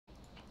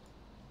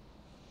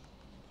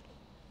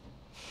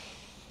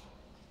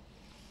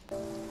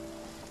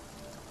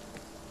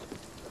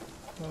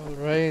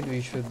Alright,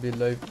 we should be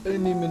live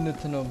any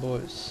minute now,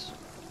 boys.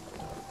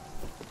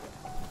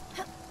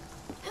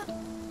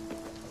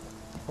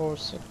 4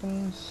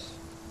 seconds.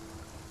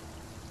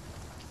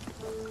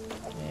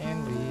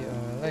 And we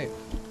are live.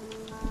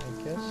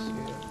 I guess,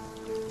 yeah.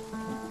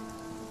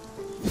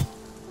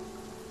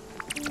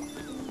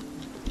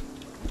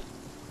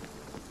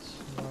 It's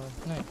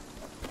not night.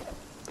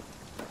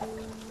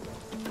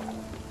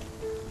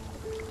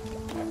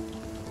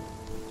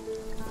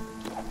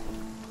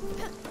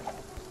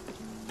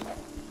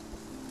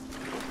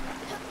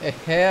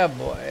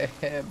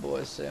 Hey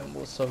boy, Sam,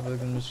 what's up,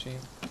 welcome to the stream.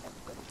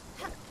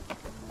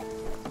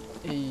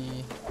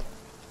 Hey.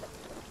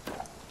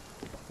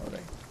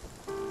 Alright.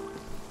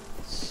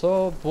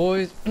 So,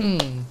 boys,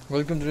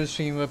 welcome to the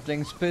stream. We're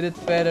playing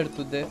Spiritfarer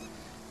today.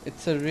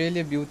 It's a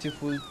really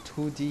beautiful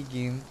 2D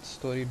game,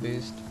 story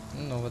based. I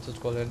don't know what's it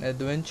called, an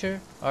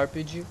adventure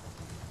RPG?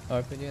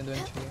 RPG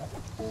adventure game.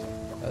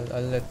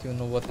 I'll let you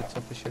know what it's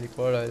officially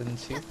called, I didn't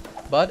see.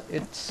 But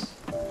it's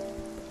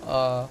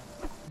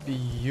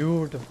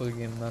beautiful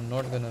game, I'm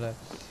not gonna lie.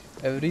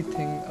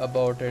 Everything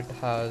about it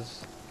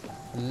has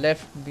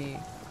left me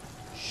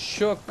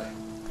shook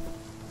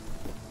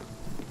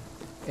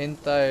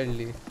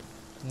entirely,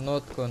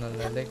 not gonna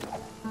lie.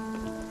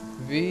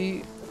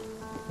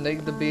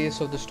 Like the base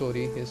of the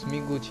story is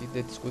Miguchi,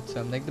 that's good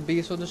Sam. Like the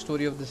base of the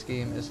story of this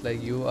game is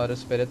like you are a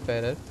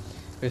Spiritfarer.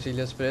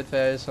 Basically a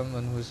Spiritfarer is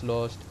someone who is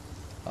lost,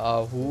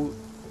 who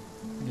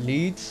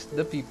leads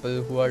the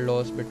people who are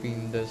lost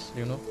between this,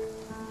 you know,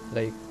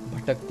 like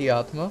Bhatakti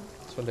Atma.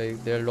 So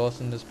like they're lost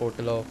in this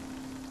portal of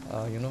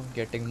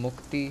getting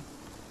mukti,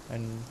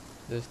 and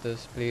there's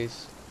this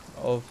place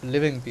of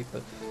living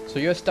people. So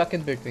you're stuck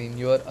in between,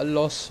 you are a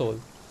lost soul.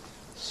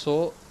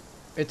 So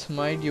it's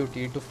my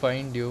duty to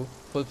find you,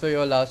 fulfill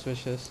your last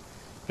wishes,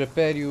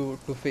 prepare you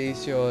to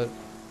face your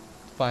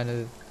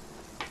final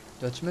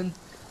judgment.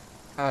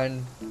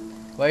 And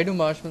why do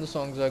marshmallow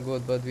songs are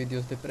good but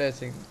videos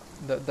depressing?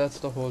 That's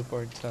the whole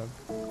point, Sam.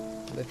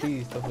 That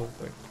is the whole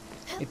point.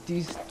 It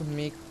is to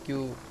make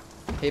you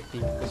happy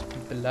because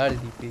people are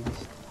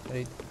depressed,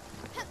 right?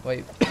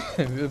 Why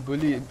we're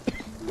bullied.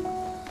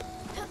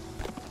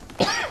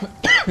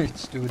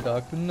 It's too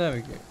dark to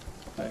navigate.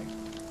 Right.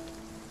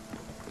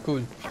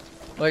 Cool.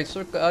 Right,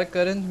 so our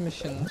current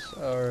missions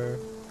are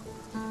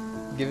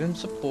give him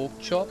some pork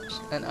chops,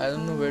 and I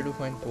don't know where to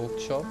find pork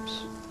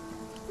chops.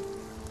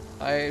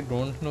 I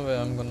don't know where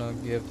I'm gonna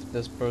give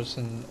this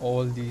person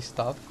all these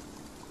stuff.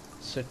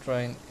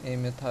 Citrine,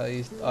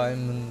 amethyst,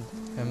 diamond,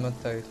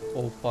 hematite,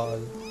 opal.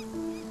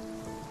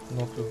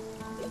 No clue.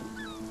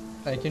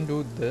 I can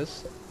do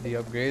this. The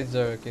upgrades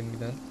can be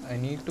done. I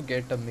need to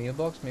get a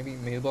mailbox. Maybe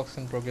mailbox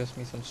can progress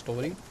me some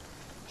story.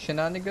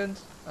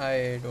 Shenanigans?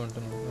 I don't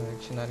know.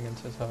 Like,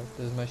 shenanigans is hard.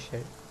 This is my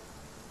shed.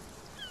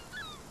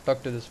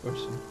 Talk to this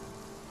person.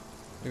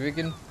 If we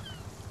can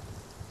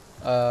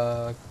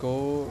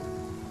go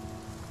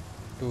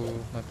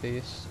to my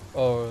place,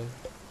 or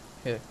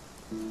here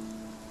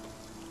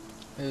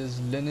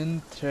is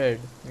linen thread.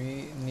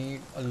 We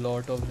need a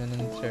lot of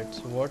linen thread.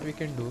 So what we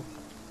can do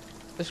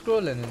is grow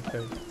linen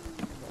thread.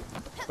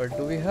 But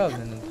do we have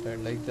linen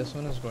thread? Like this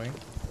one is growing.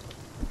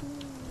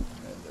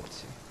 Let's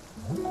see.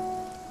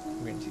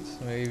 Green cheese.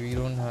 Maybe we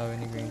don't have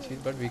any green cheese,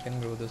 but we can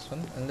grow this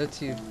one. And let's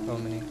see how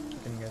many we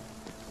can get.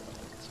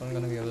 It's not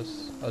gonna give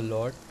us a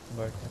lot,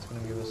 but it's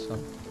gonna give us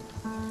some.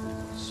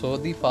 So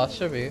the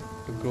faster way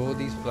to grow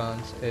these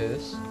plants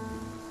is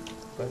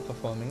by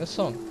performing a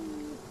song.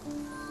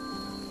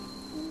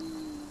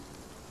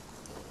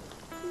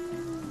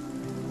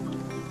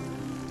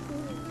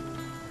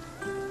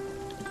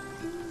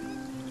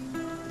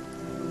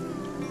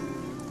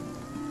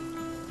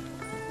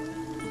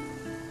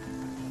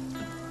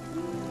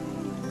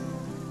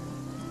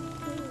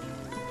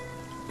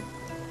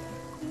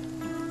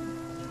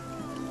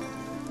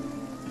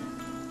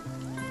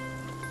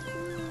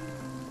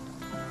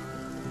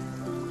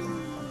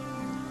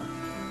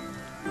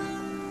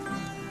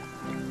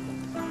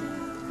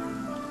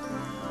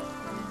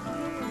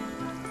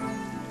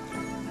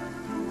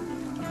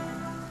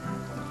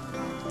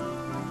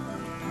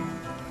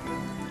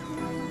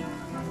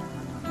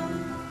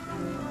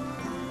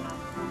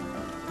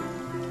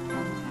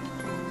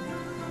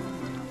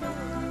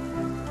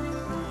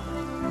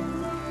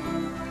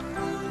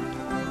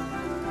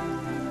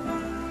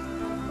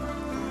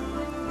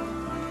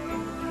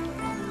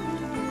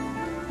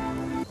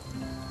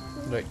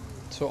 Right,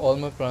 so all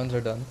my plants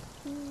are done.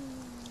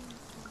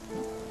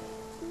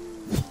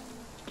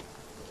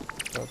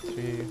 Got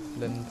 3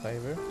 linen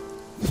fiber.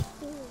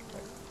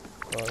 Right,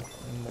 got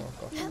more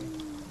coffee.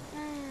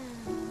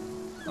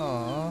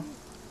 Aww.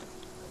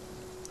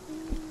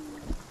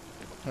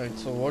 Right,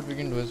 so what we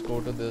can do is go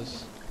to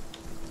this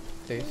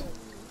place.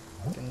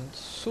 We can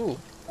sew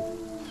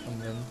some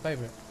linen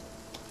fiber.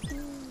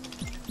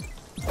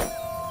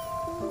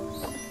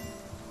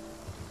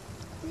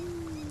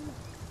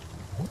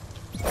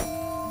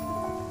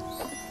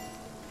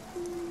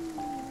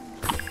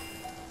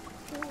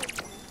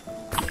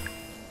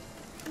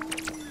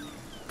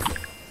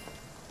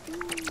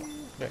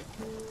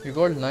 We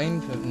got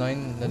nine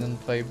linen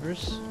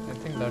fibers. I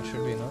think that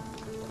should be enough.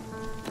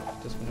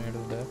 Just gonna head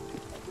over there.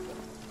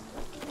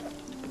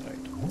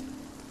 Right.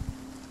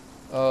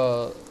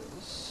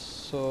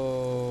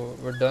 So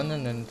we're done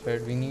in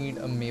Infed. We need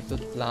a maple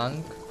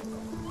plank.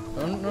 I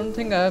don't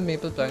think I have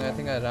maple plank. I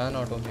think I ran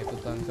out of maple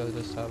plank. So I'll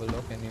just have a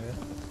look anyway.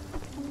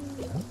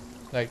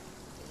 Right.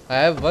 I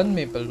have one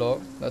maple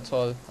log. That's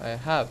all I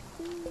have.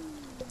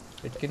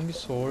 It can be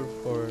sold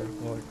for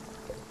what?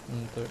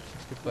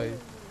 65.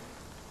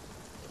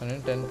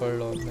 110 per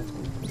log. That's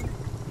good.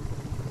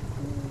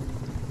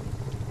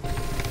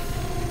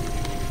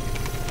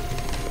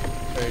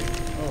 Right.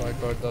 Oh, I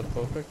got that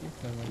perfectly.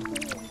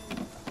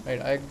 Right,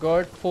 I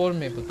got 4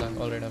 maple plank.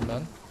 Alright, I'm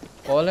done.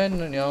 All I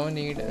now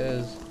need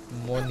is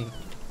money.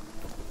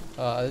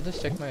 I'll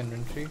just check my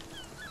inventory.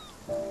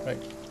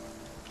 Right.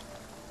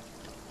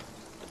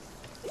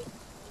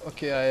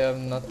 Okay, I have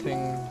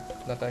nothing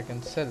that I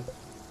can sell.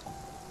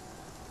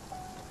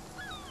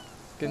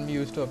 Can be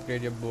used to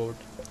upgrade your boat.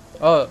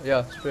 Oh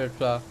yeah,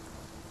 Spiritfarer.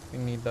 We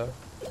need that.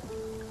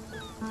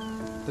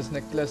 This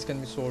necklace can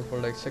be sold for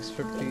like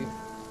 650,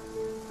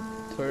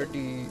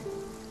 30.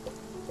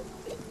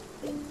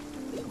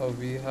 Oh,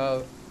 we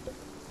have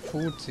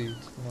food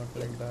seeds, not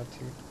like that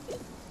seed.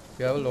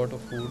 We have a lot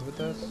of food with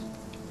us.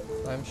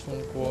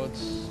 Limestone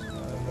quartz,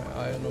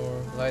 iron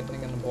ore,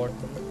 lightning in the bottom.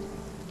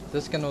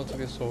 This can also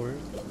be sold.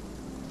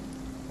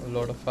 A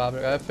lot of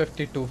fabric. I have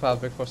 52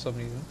 fabric for some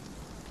reason.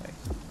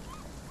 Nice.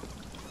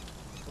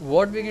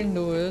 What we can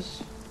do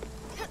is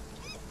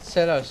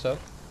sell our stuff.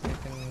 We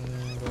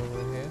can go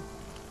over here.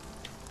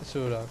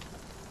 Surak.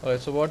 Alright,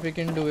 so what we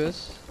can do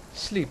is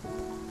sleep.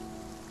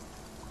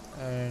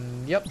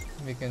 And yep,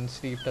 we can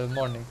sleep till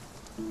morning.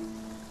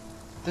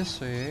 This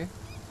way,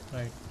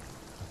 right.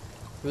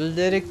 We'll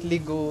directly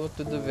go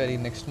to the very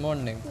next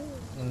morning.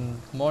 In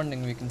the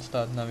morning we can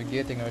start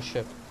navigating our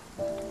ship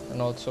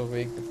and also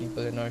wake the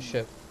people in our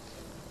ship.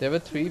 There were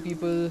 3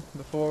 people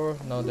before,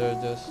 now there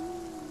are just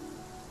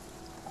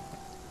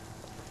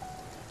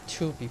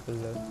 2 people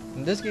left.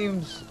 And this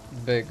game's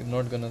big,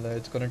 not gonna lie,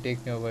 it's gonna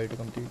take me a while to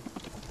complete.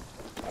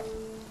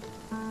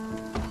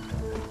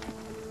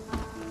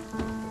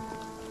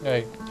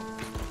 Right.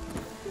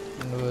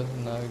 And we'll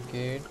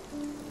navigate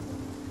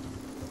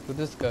to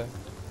this guy.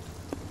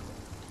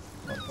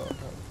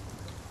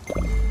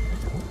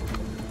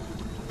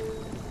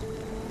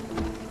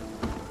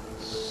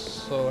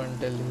 So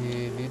until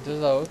he leads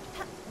us out,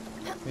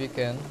 we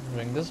can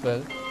ring this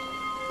bell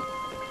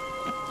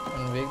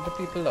and wake the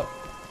people up.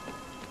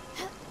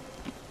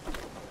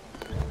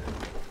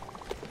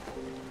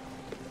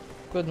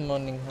 Good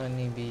morning,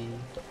 honeybee.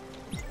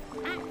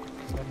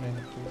 Come in,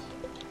 please.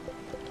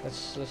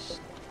 Let's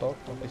just talk.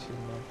 Okay,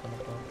 she's not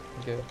gonna talk.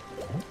 Okay.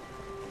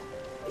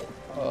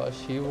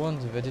 She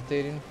wants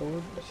vegetarian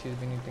food. She's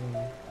been eating.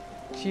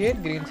 She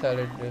ate green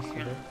salad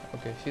yesterday.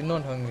 Okay, she's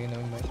not hungry.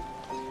 Never mind.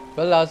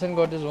 Well, Larson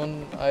got his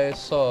own. I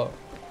saw.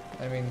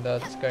 I mean,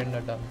 that's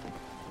kinda dumb.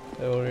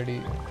 They're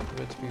already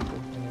rich people.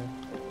 Anyway.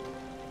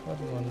 What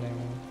morning?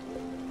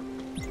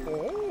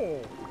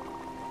 Oh.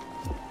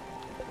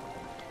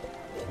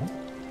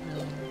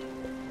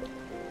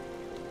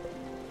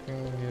 Give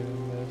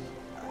him this.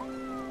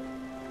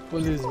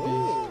 Pull his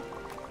beef.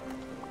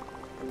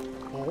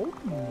 Oh.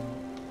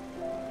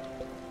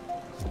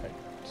 Right,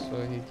 so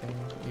he can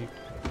eat.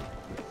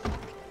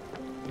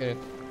 Get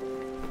it.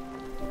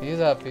 He's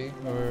happy.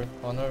 We're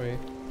on our way,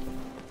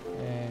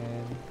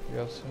 and we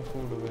have some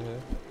food over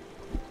here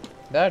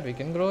that we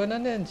can grow in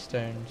an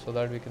instant, so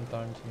that we can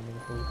plant some new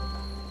food.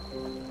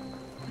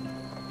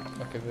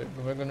 Okay,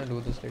 we're gonna do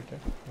this later.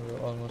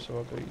 We're almost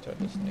about to reach our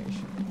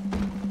destination.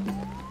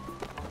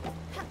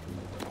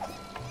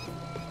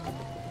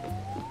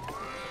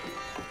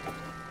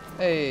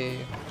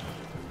 Hey.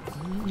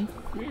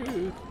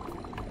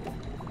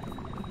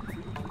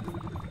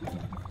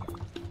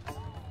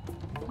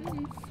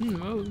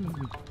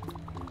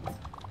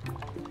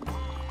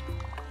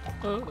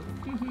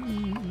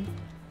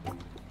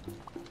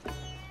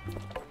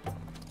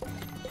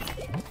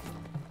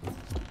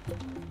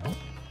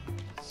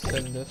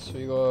 Sell this.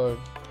 We got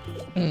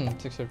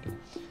 650.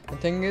 The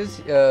thing is,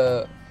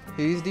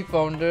 he's the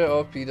founder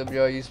of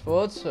PWR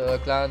Esports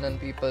clan, and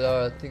people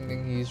are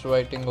thinking he's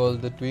writing all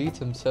the tweets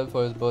himself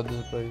for his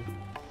birthday surprise.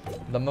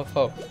 Dumb of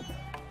how?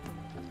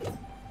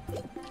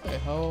 Hey,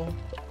 how?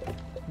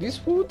 These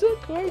foods are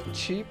quite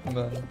cheap,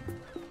 man.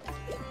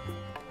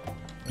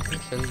 I can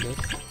sell this.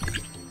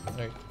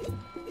 Right.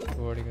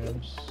 40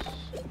 grams.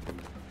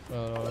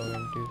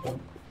 20.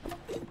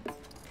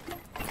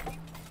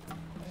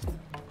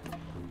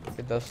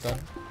 Okay, that's done.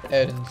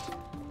 Errands.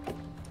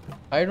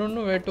 I don't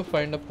know where to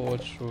find a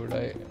poached fruit.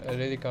 I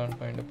really can't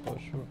find a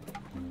poached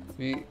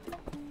fruit.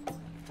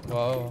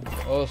 Wow.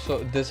 Oh, so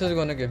this is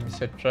gonna give me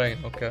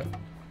citrine, okay.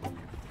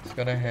 It's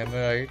gonna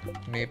hammerite,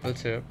 maple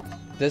syrup.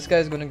 This guy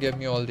is gonna give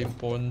me all the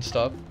important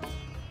stuff.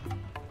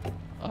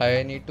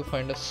 I need to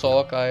find a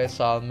sockeye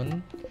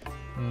salmon,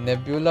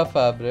 nebula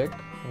fabric.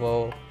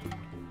 Wow.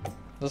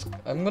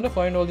 I'm gonna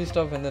find all these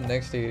stuff in the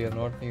next area,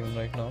 not even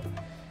right now.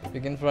 We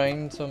can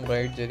find some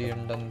bright jelly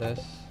and done this.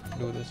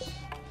 do this.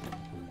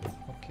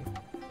 Okay.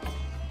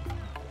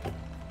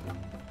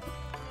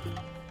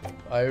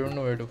 I don't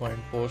know where to find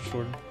post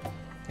food.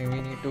 We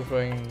need to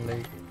find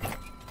like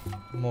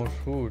more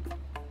food.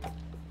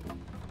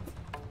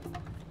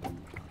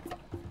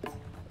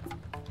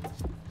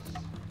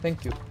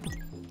 Thank you.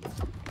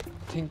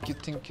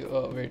 Thank you.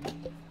 Oh wait.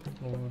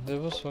 Oh, there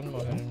was one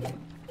more enemy.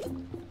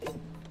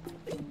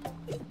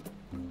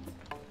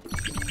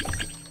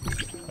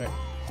 Right.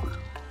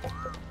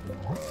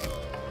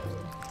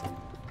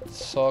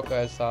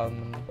 Sockeye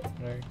salmon.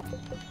 Right.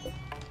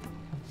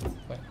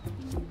 Fine.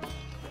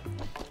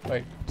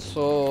 Right.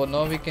 So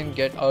now we can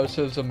get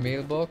ourselves a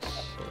mailbox.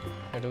 So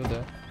I do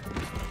that.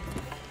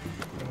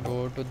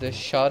 Go to this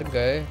shark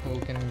guy who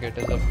can get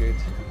us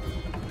upgrades.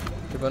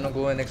 We're gonna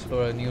go and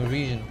explore a new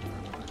region.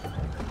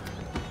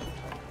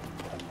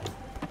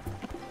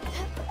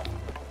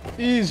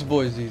 Ease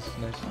boys, ease.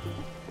 Nice.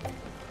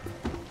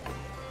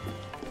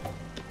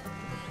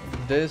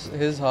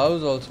 His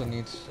house also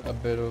needs a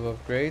bit of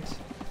upgrades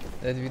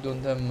that we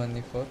don't have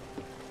money for.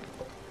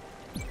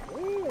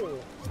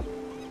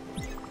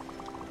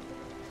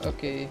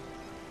 Okay.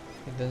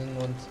 He doesn't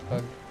want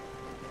hug.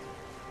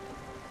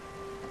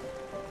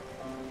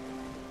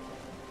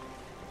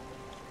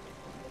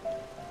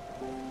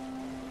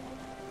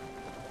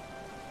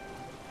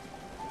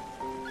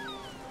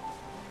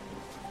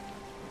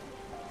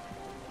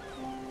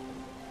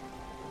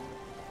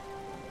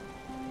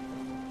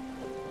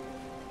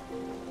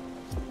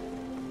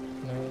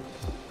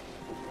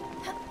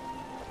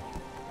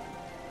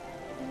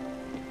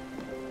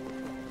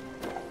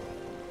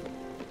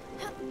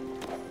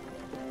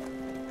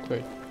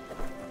 Great.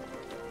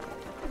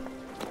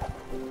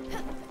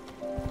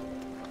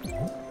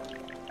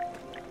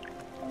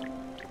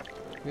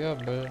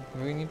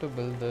 We need to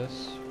build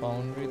this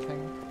foundry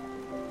thing.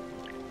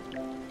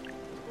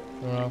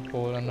 We don't have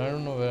coal, and I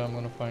don't know where I'm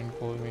gonna find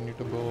coal. We need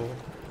to go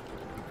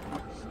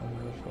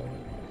somewhere for it.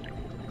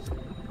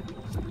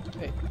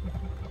 Hey.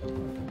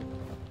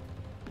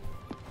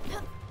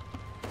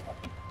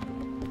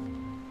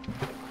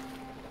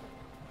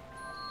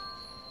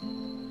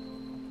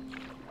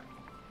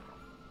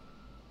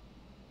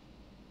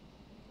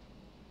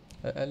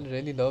 I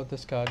really love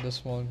this car, this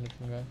small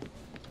little guy.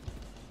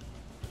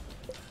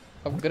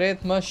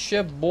 Upgrade my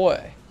ship,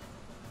 boy.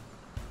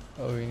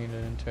 Oh, we need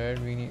an entire.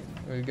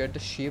 We'll get the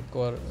sheep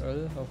coral.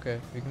 Okay,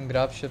 we can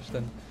grab ships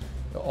then.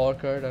 The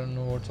orchid, I don't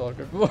know what's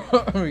orchid.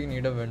 We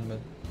need a windmill.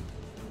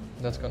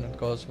 That's gonna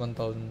cost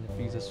 1,000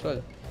 rupees as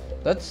well.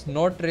 That's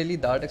not really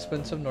that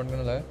expensive, not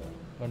gonna lie.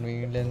 But we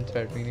need linen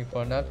thread. We need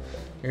furnace.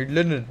 We need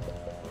linen.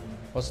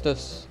 What's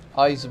this?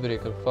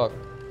 Icebreaker. Fuck.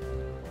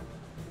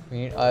 We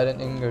need iron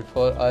ingot.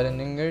 For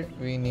iron ingot,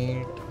 we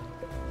need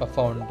a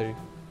foundry.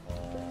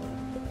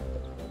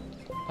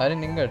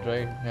 Iron ingot,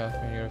 right? Yeah,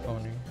 we need a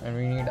foundry. And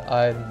we need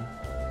iron.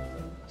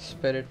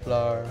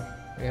 Spiritfarer.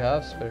 We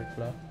have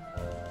Spiritfarer.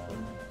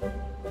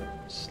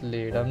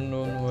 Slate. I don't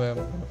know where I'm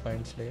gonna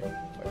find slate.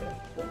 But yeah.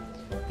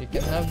 We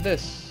can have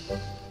this.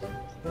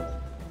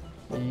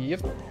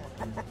 Yep.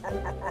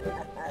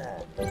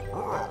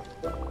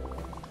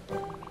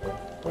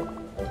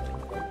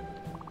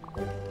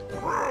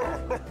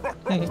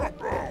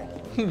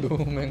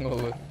 Looming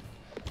over.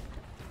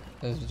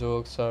 His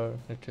jokes are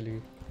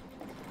literally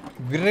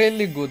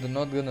really good,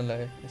 not gonna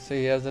lie.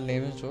 Say he has the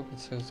lamest joke,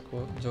 his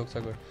jokes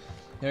are good.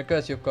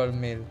 Nirkas, you've got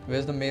mail.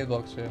 Where's the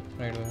mailbox here?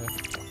 Right over here.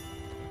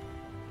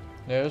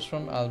 There's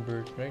from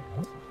Albert, right?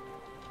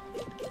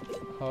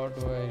 How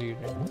do I read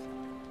it?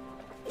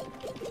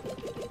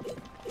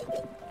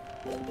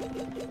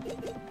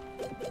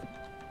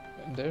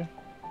 There.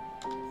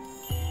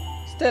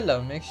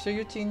 Stella, make sure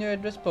you change your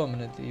address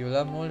permanently. You'll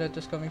have more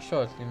letters coming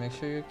shortly. Make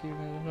sure you keep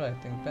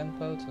writing. Pen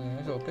pals,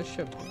 okay,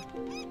 ship.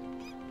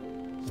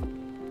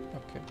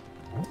 Okay.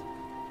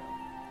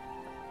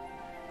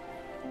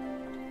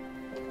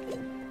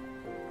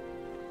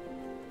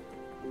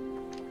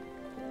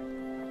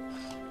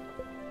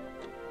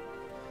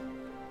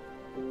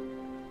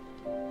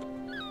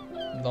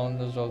 Down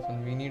the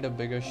dolphin. We need a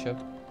bigger ship.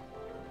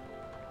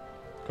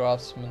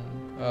 Craftsman.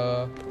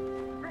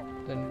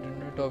 Then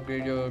to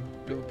upgrade your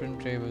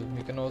blueprint table.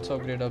 We can also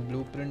upgrade our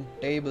blueprint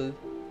table.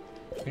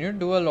 We need to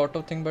do a lot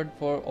of things, but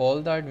for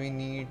all that we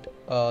need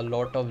a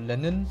lot of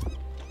linen.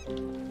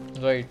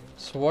 Right.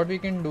 So what we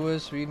can do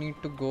is we need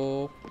to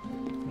go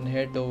and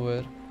head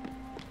over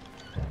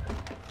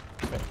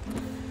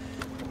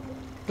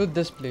to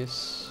this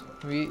place.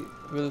 We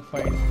will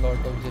find a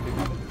lot of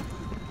jellybean.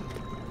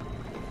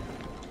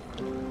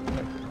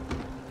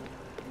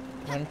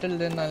 Until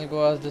then, I'll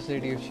go ask this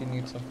lady if she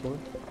needs some food.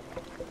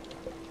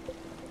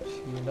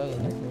 She does,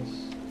 I guess.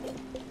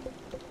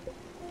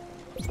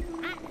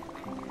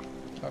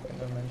 How can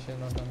I mention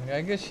not hungry?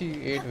 I guess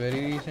she ate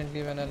very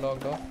recently when I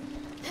logged off,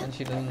 and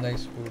she doesn't like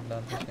food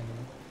that much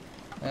anymore.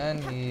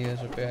 And he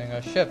is repairing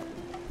our ship.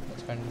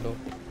 That's kind of low.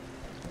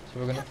 So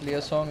we're gonna play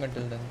a song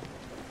until then,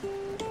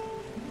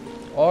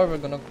 or we're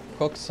gonna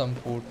cook some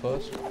food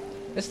first.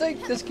 It's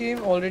like this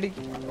game already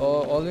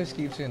always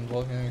keeps you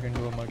involved, and you can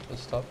do a multiple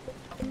stuff.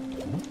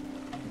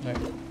 Right.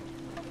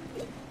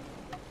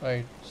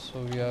 Right, so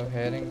we have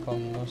herring,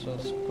 commosa,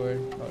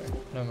 squid.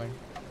 Alright, never mind.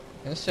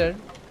 Instead,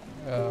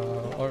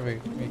 or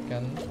wait, we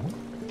can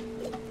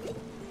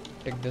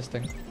take this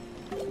thing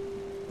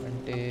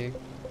and take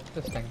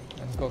this thing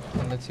and cook,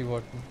 and let's see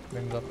what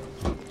brings up.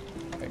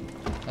 Right,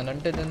 and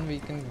until then we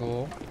can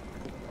go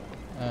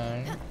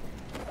and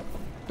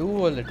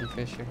do a little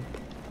fishing.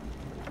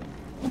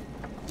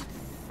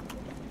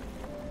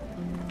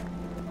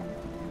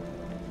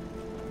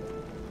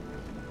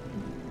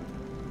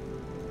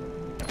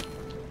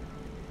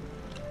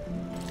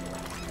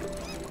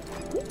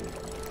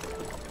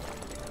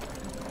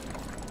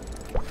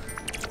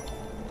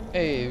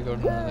 Hey, we got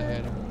another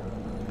herring.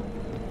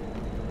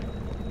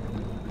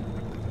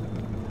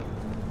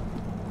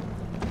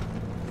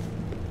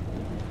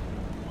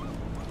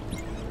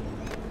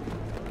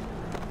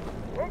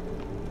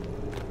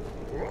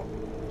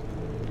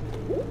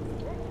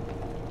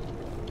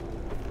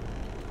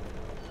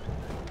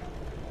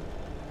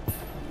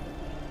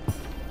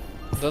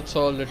 That's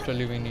all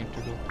literally we need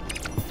to do.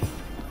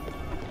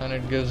 And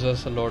it gives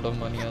us a lot of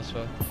money as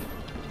well.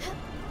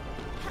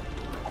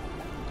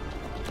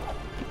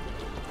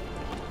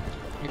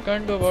 We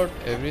can't do about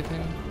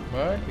everything,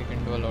 but we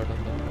can do a lot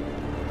of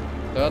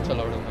them. That's a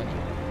lot of money.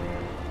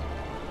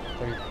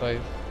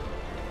 45.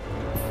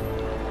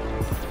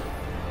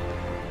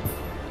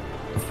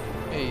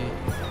 Hey,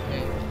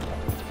 hey.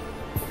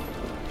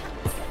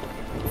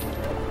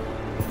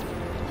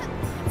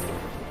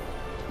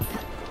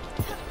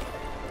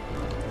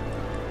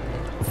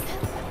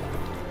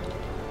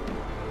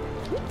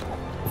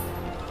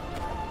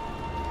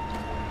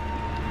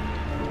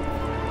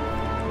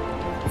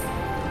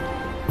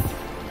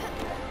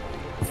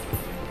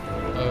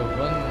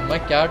 My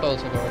cat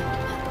also got it.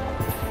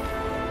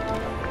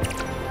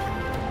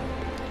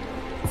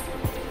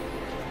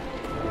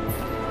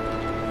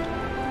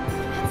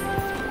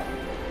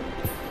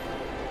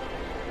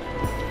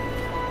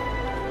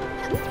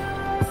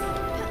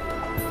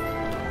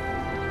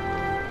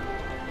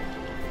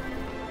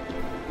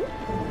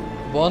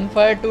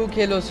 Bonfire 2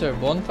 Kilo sir,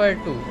 Bonfire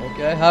 2.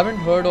 Okay, I haven't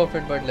heard of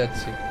it, but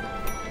let's see.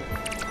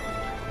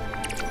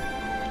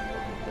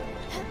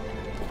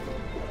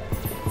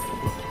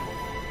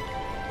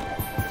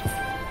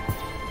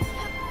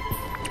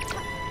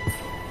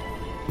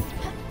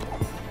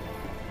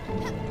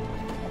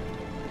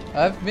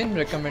 I've been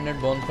recommended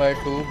Bonfire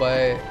 2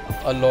 by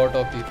a lot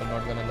of people,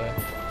 not gonna lie.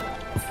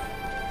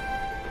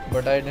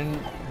 But I didn't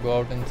go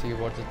out and see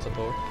what it's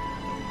about.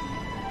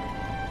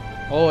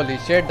 Holy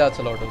shit, that's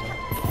a lot of them.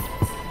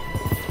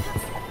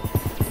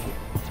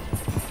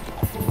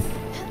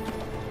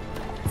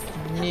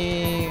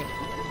 Nee.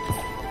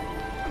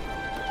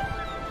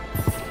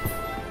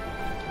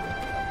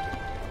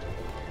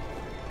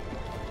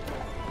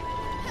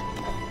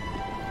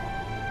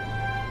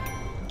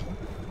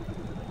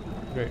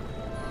 Great.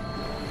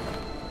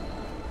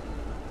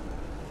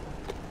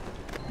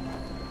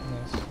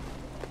 Nice.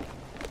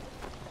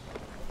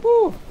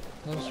 Woo!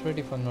 That was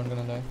pretty fun, not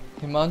gonna lie.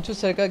 Himanshu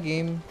sir ka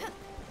game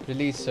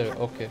release sir,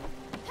 okay.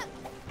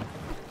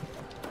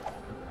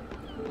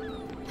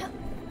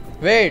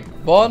 Wait,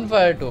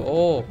 Bonfire 2.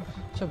 Oh,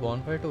 so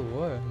Bonfire 2.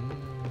 What?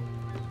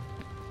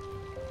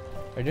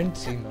 I didn't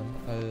see, man.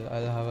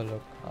 I'll have a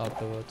look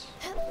afterwards.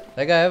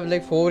 Like I have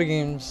like 4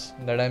 games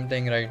that I'm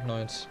playing right now.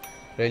 It's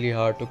really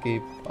hard to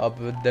keep up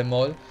with them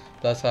all.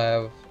 Plus I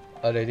have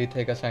a really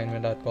thick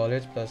assignment at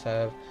college. Plus I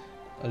have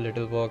a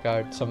little work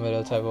at somewhere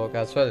else I work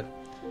as well.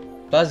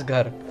 Plus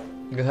ghar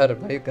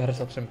bhai, ghar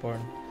सबसे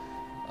important.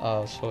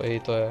 So यही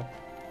तो है.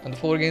 And the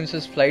 4 games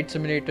is Flight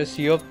Simulator,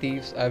 Sea of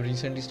Thieves. I've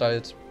recently started.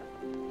 It's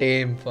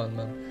tame fun,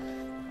 man.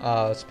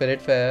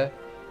 Spiritfarer,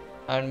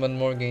 and one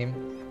more game.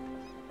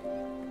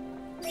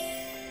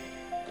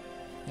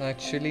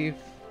 Actually,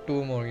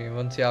 2 more games.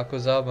 One's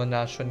Yakuza, one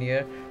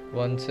Astroneer,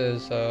 one's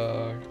is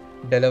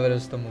Deliver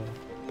Us the Moon.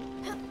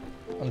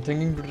 I'm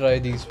thinking to try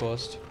these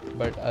first,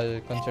 but I'll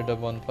consider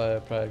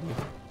Bonfire priority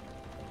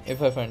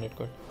if I find it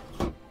good.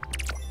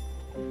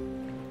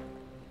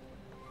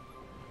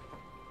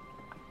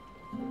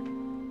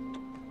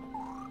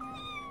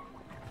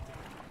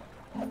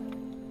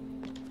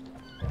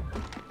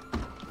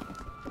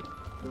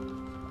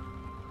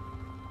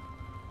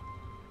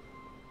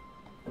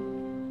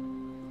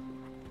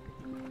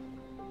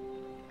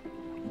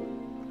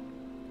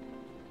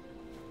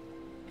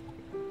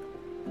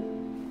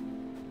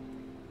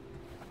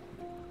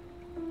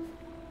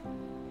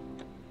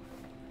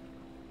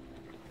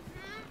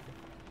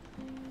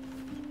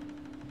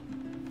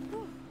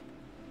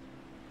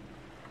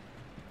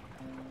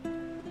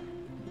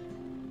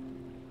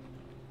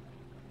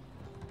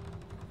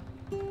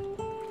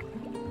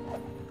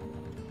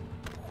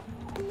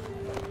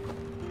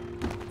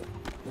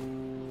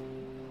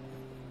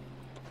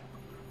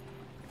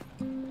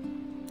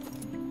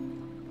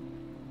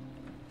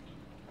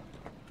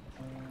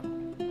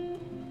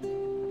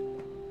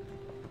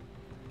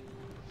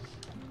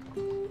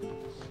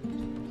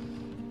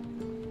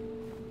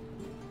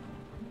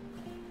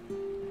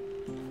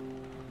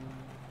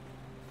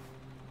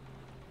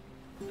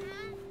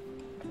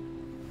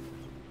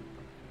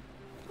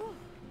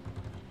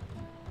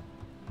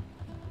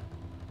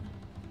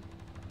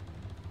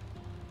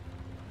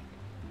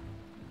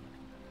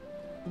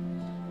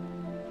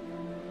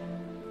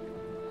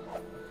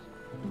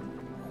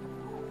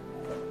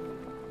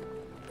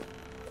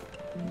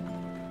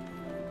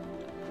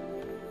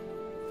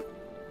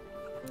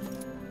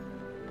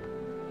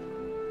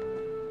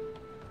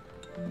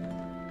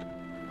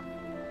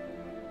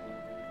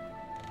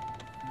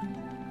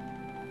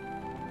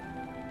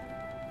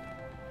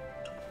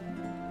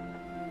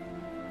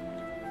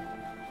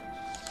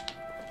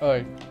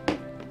 Alright.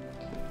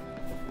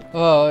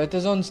 It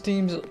is on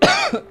Steam's.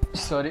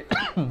 Sorry.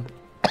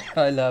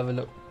 I'll have a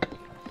look.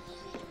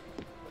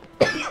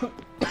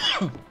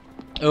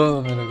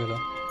 Oh, mera gala.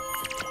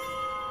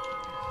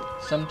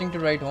 Something to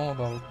write home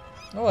about.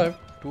 Oh, I have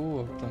 2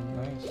 of them.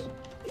 Nice.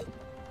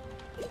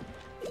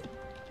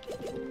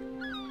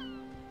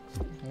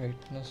 Wait,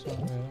 that's not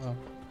here.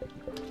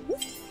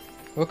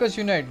 Workers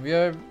unite. We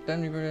are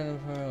 10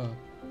 people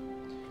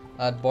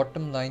at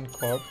bottom line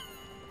corp.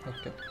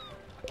 Okay.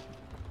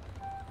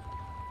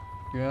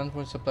 Union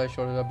for supply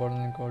shortage at bottom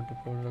line corp to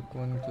for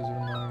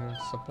inclusive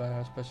supply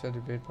a special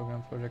rebate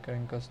program for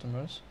recurring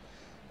customers.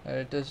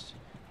 It is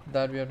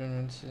that we are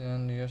doing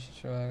and yes,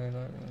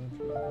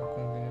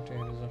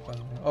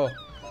 oh,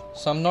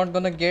 so I'm not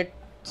gonna get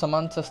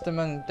Saman system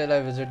until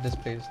I visit this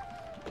place.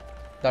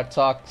 That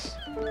sucks.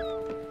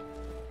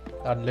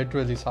 That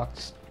literally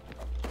sucks.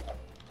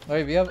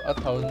 Alright, we have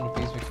 1,000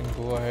 rupees. We can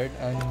go ahead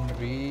and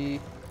we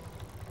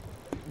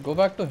go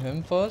back to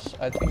him first.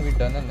 I think we've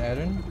done an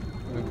errand.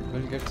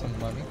 We'll get some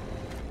money.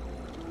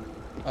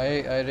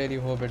 I really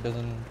hope it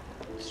doesn't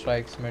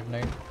strikes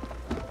midnight.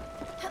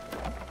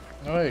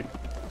 Alright,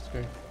 that's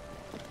great.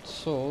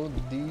 So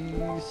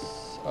these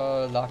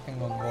are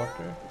lacking on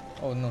water.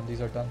 Oh no,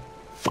 these are done.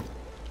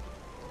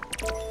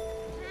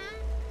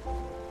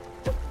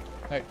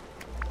 Right.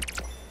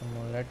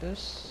 More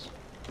lettuce.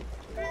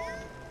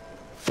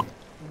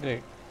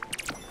 Great.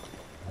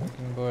 We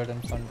can go ahead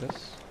and fund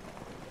this.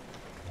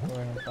 Go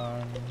ahead and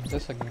fund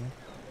this again.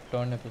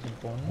 Turnip is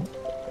important.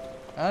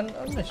 And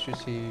a mystery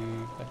seed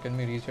that can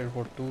be reset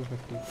for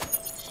 250.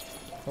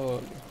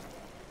 Holy.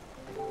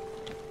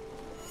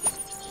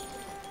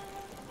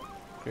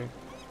 Great.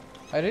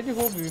 I really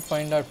hope we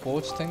find that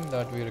poach thing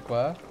that we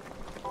require.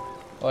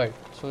 Alright,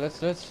 so let's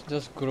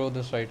just grow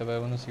this right away. I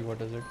want to see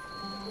what is it.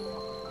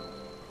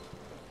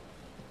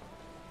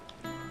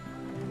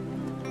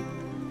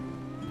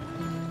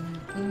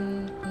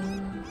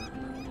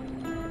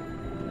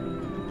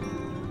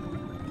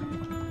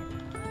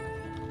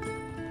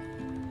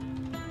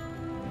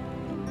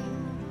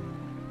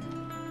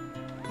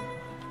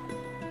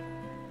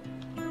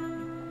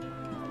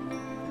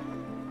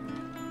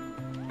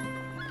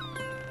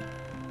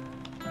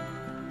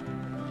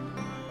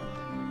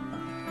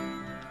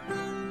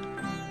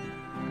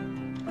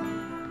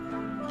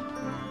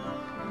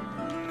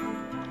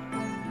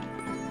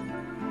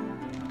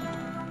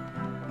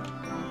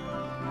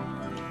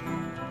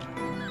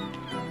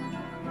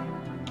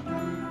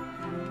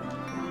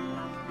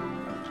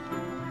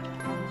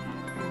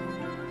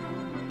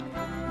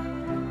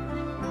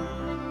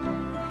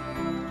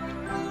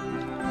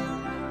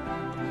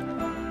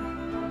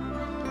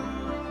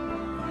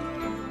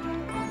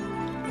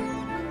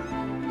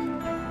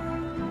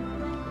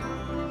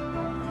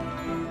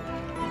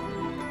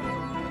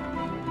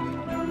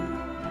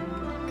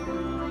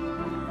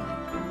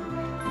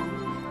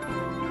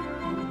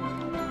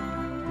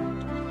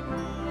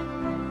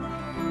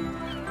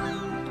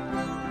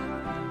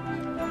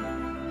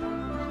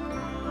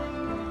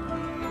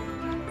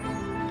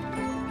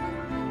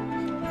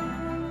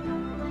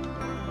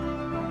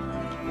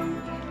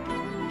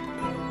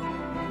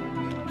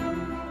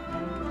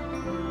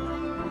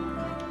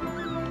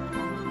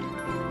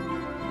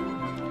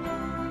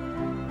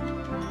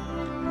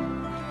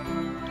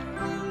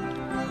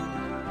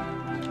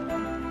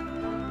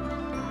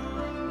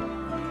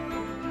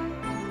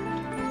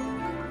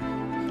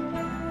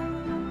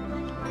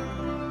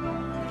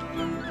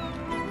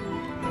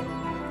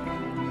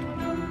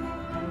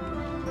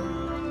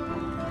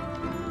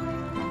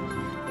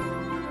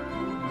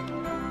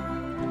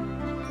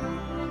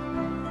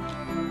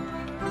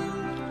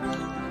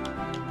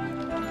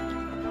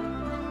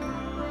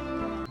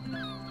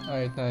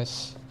 Alright,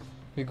 nice.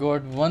 We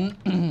got one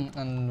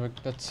and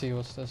let's see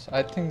what's this.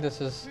 I think this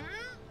is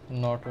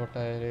not what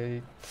I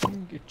really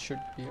think it should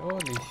be. Holy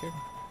shit.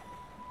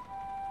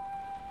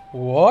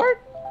 What?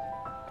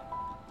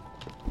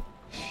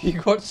 We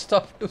got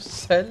stuff to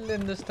sell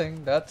in this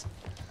thing. That's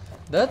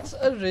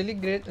a really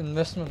great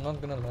investment, not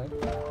gonna lie.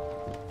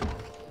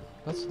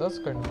 That's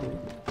kind of cool.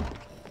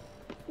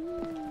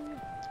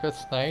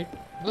 It's night.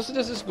 Let's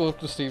just go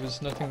to sleep.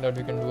 There's nothing that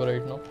we can do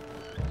right now.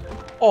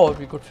 Or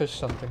we could fish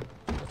something.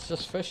 Let's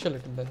just fish a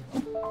little then.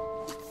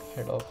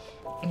 Head off.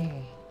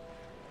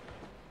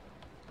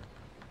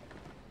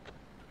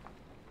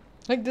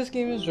 Like, this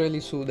game is really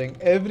soothing.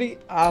 Every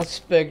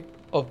aspect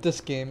of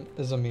this game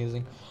is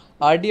amazing.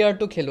 RDR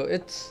to Kilo,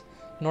 it's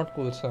not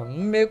cool, sir.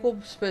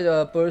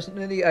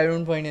 Personally, I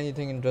don't find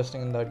anything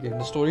interesting in that game.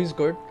 The story is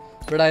good,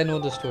 but I know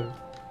the story.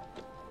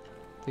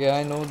 Yeah,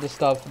 I know the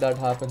stuff that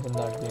happens in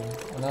that game,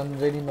 and I'm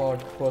really not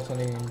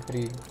personally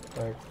intrigued.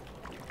 But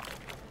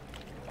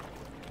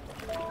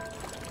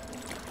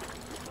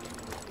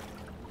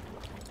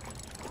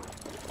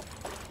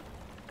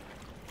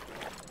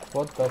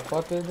what the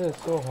fuck is this?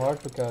 So hard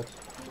to catch.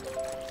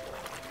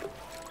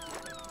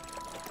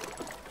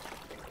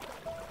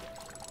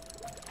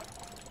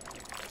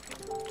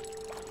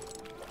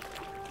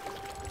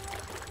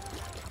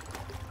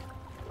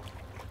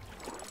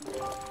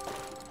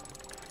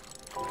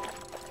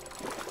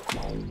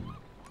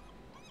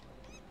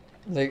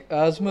 Like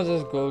as much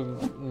as go,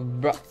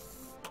 bruh.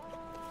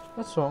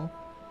 What's wrong?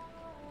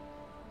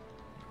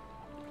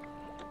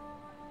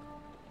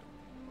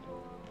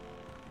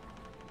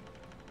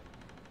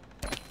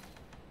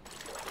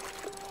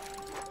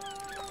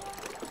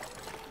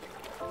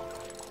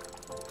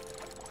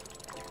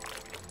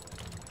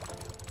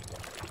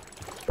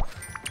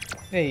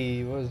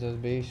 Hey, what's this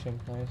base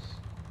jump? Nice.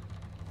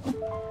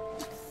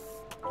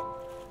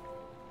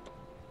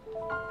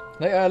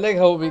 Like I like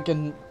how we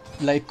can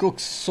like cook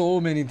so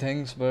many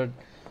things, but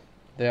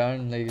they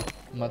aren't like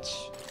much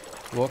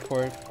work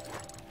for it.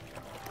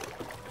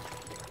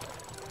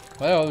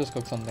 But I always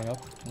cook something up,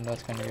 and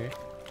that's kind of great.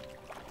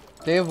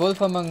 Play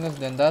Wolf Among Us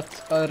then.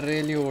 That's a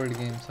really old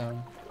game,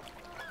 Sam,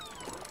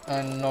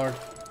 and not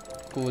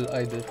cool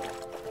either.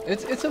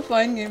 It's a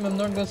fine game. I'm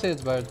not gonna say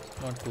it's bad.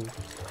 Not cool.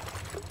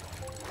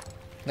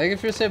 Like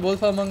if you say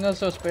Wolf Among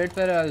Us or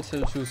Spiritfarer, I'll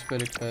still choose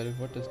Spiritfarer.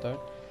 What is that?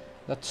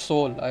 That's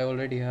soul. I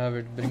already have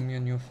it. Bring me a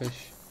new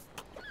fish.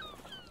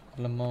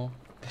 Lamau.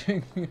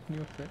 Bring me a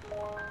new fish.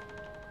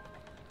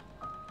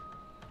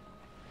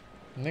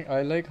 Like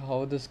I like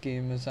how this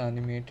game is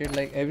animated.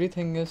 Like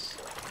everything is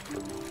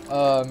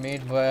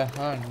made by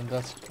hand.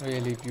 That's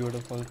really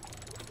beautiful.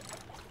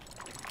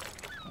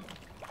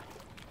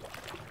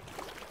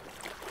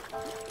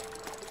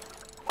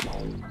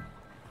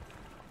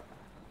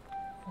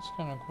 That's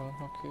kind of cool.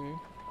 Okay.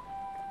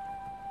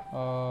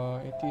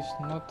 It is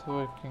not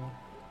working.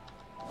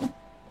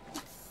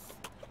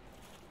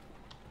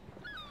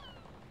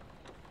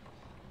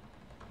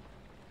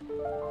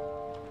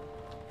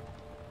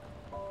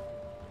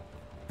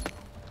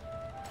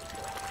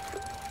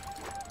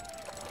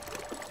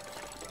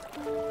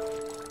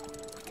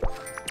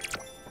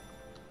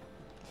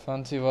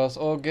 Fancy was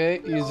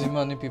okay. Easy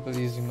money, people.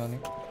 Easy money.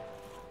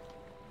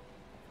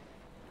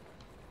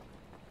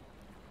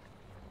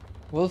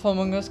 Wolf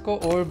among अस को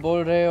और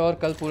बोल रहे और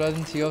कल पूरा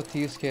दिन सी of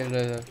thieves खेल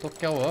रहे थे तो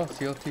क्या हुआ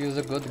सी of thieves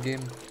is a good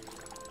game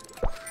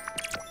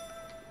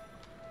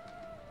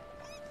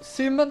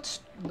see much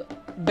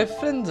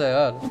difference है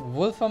यार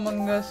वुल्फ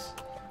अमंग अस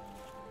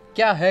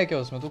क्या है क्या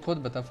उसमें तू खुद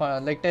बता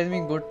like tell me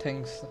good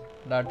things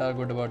that are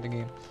good about the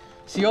game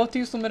C of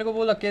thieves तुम मेरे को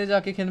बोल अकेले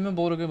जाके खेलने में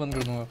बोर होकर बंद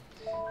कर दूंगा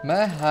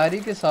मैं हैरी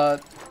के साथ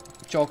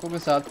चौको के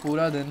साथ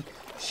पूरा दिन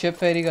शिप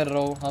फेरी कर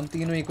रहा हूँ हम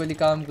तीनों इक्वली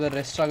काम कर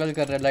रहे स्ट्रगल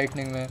कर रहे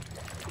लाइटनिंग में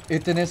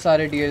इतने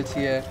सारे DLC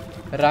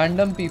है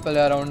random people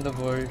around the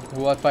world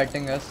who are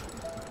fighting us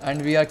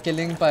and we are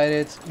killing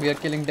pirates we are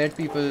killing dead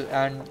people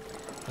and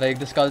like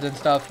the skulls and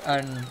stuff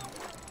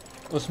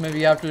and उसमें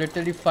we have to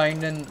literally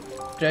find in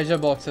treasure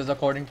boxes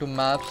according to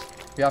maps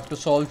we have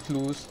to solve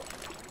clues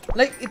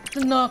like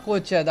इतना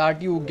कुछ है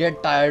that you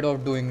get tired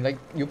of doing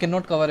like you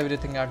cannot cover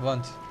everything at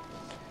once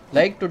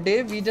like today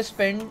we just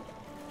spent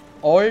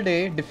all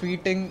day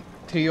defeating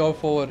 3 or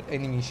 4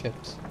 enemy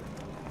ships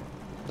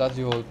that's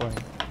the whole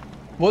point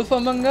Wolf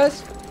Among Us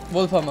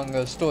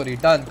story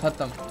done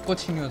खत्म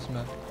कुछ नहीं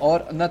उसमें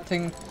और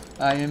nothing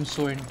I am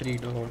so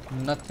intrigued about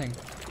nothing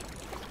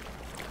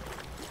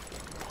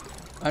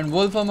and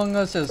Wolf Among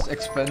Us is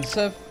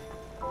expensive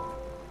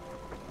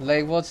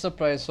like what's the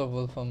price of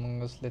Wolf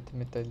Among Us let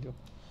me tell you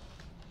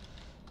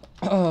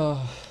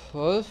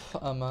Wolf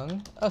Among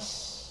Us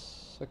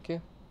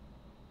okay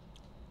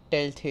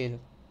Telltale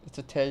it's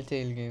a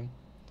Telltale game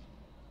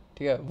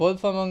ठीक है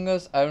Wolf Among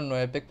Us I don't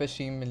know Epic पे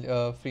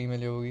free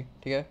मिली होगी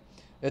ठीक है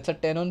It's a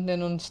 10 on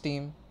 10 on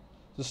Steam.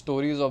 The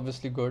story is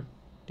obviously good.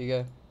 ठीक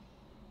है.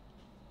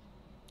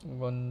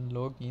 One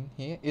login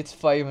here. It's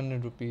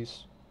 500 rupees.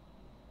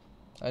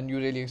 And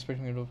you really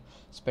expect me to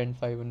spend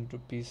 500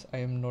 rupees?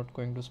 I am not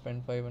going to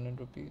spend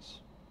 500 rupees.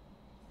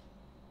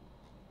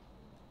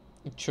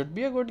 It should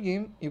be a good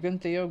game. You can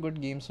play your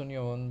good games on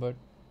your own, but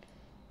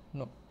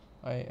no.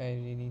 I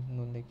really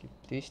don't like it.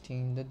 Please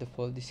change the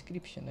default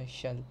description. I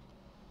shall.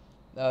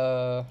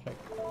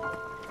 Right.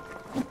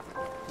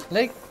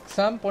 Like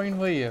some point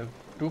were here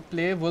to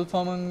play Wolf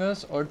Among Us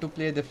or to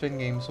play different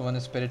games. One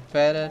is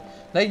Spiritfarer.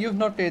 Like you've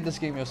not played this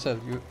game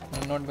yourself.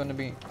 You're not gonna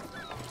be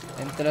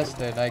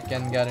interested. I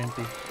can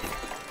guarantee.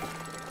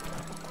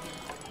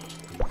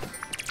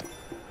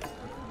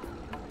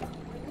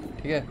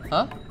 Okay?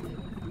 Huh?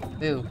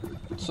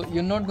 So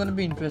you're not gonna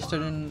be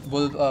interested in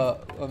Wolf.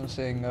 I'm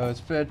saying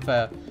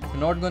Spiritfarer.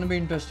 You're not gonna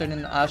be interested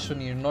in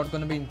Ashoni. You're not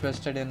gonna be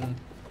interested in.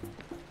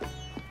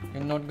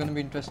 You're not gonna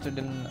be interested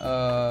in.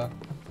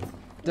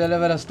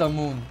 Deliver us the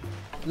moon.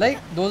 Like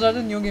those are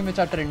the new games which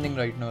are trending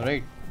right now,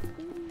 right?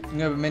 You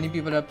know, many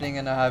people are playing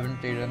and I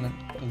haven't played and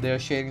they're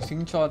sharing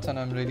screenshots and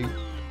I'm really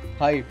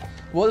hyped.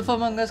 Wolf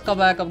Among Us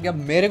कब आया कब गया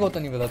मेरे को तो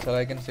नहीं पता चला.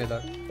 I can say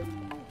that.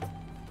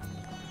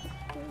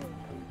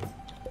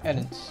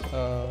 Errands.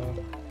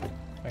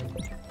 Right.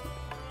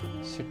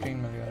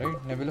 Citrine Malia, right?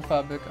 Nebula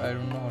Fabric, I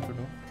don't know how to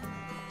do.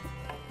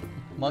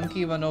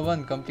 Monkey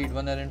 101, complete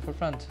one errand for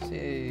Francis.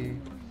 Yay.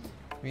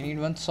 We need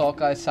one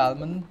sockeye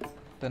salmon.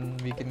 Then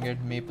we can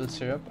get maple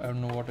syrup. I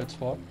don't know what it's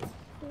for.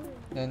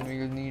 Then we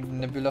will need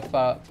Nebula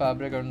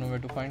Fabric. I don't know where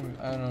to find.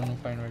 I don't know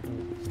find where to.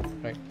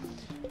 Right.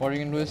 What we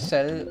can do is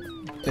sell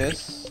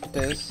this.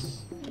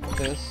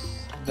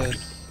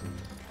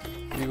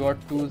 We got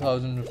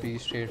 2,000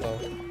 rupees straight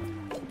off.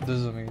 This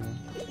is amazing.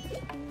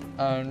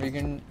 And we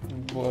can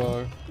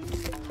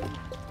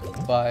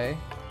buy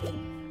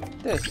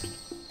this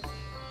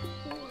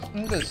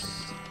and this.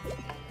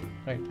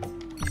 Right.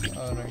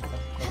 Alright,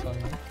 that's all.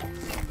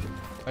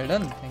 Well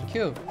done, thank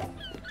you.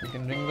 We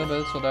can ring the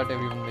bell so that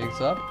everyone wakes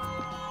up.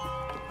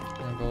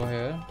 We'll go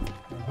here,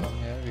 we'll come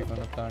here, we're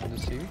gonna plant the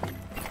seed.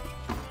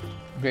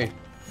 Great,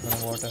 we're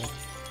gonna water it.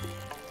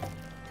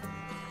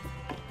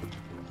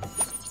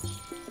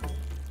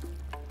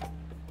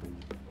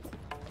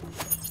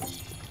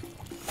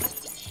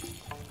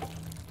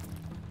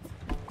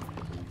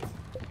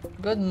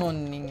 Good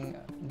morning.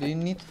 Do you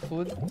need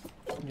food?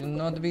 You'll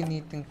not be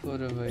eating for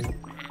a while.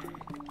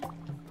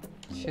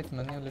 Shit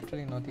man, you're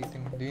literally not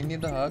eating. Do you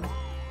need a hug?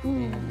 You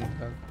need a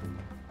hug.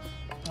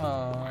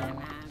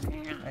 Aww,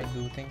 I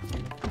do, thank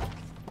you.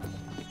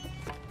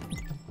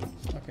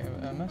 Okay,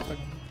 am I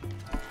stuck?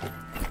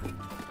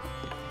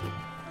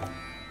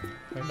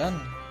 We're done.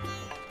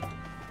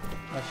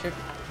 Oh shit,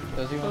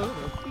 does he want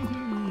to?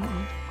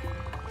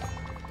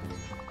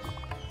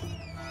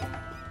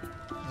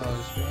 No,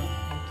 just wait.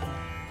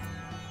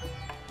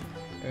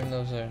 Even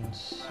those errands.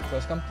 It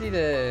was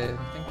completed.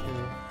 Thank you.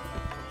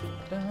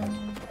 Done.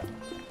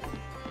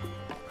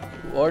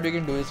 What we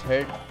can do is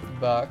head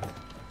back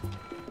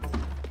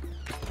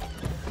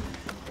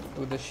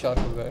to the shop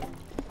where.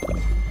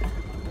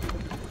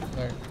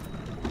 Right.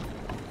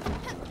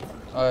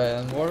 Alright,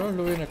 and what all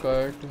do we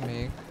require to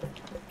make?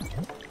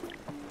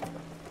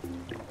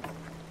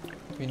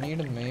 We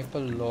need a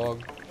maple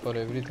log for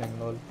everything,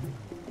 lol.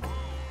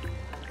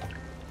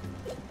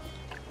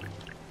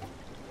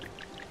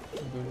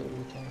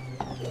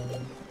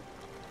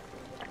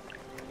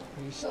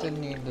 We still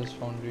need this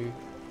foundry.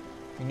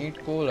 We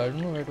need coal. I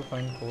don't know where to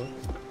find coal.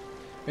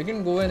 We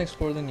can go and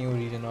explore the new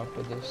region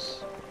after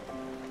this.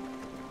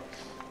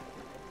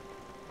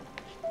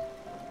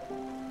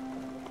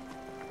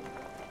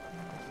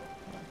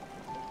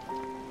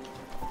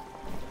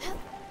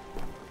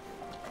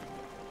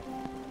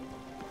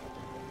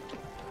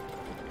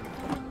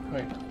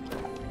 Right.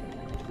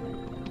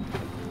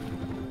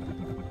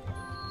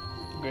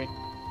 Great.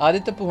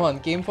 Aditya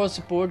Puhan came for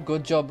support.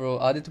 Good job, bro.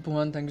 Aditya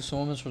Puhan, thank you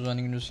so much for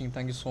joining the stream.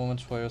 Thank you so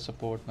much for your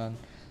support, man.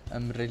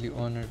 I'm really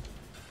honored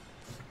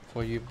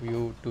for you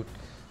to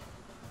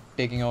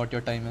taking out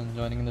your time and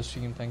joining the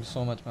stream. Thank you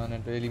so much, man.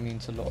 It really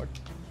means a lot.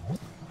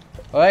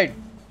 Alright.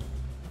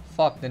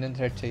 Fuck, didn't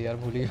thread say yaar,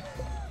 bhuli.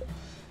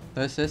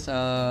 This is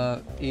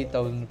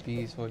 8,000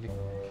 rupees only.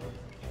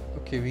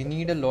 Okay, we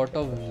need a lot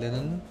of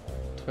linen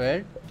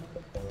thread.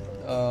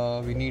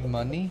 We need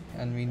money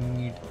and we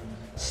need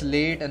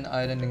slate and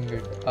iron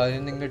ingot.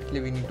 Iron ingot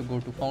we need to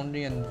go to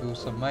foundry and do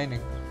some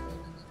mining.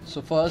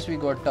 So first we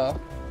gotta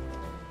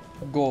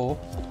go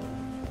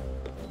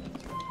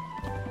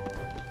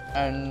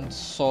and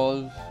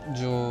solve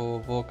जो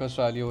workers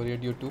rally हो रही है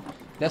due to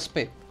less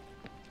pay.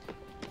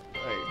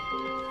 Right.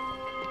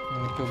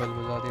 क्यों bell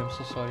बजा दी? I'm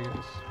so sorry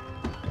guys.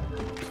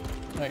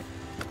 Right.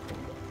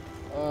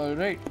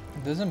 Right.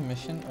 There's a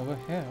mission over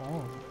here.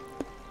 Oh.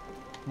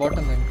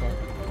 Bottom link card.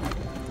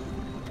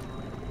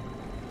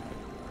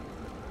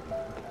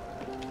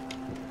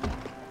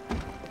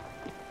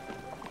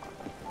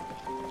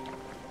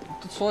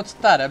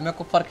 सोचता रहा मेरे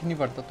को फर्क नहीं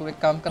पड़ता तू एक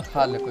काम कर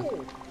खा ले कुछ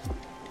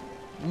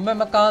मैं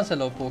कहाँ से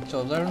लाऊं pork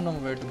chops? I don't know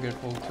where to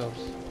get pork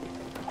chops.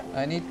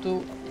 I need to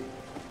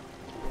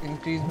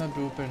increase my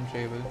blueprint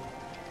table.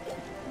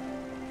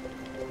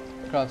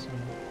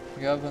 Craftsman.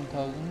 We have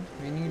 1,000.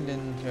 We need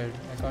linen thread.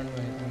 I can't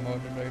do anything about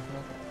it right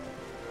now.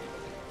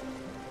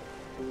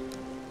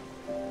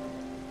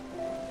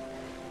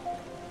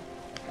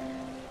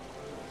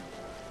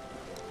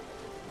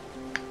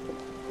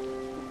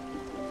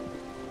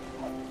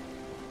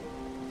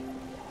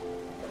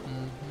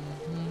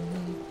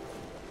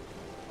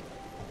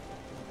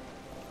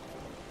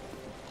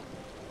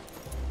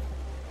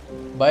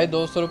 भाई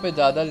 200 रुपये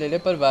ज़्यादा ले ले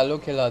पर वैलो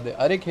खिला दे.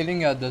 अरे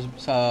खेलेंगे यार 10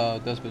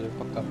 बजे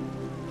पक्का.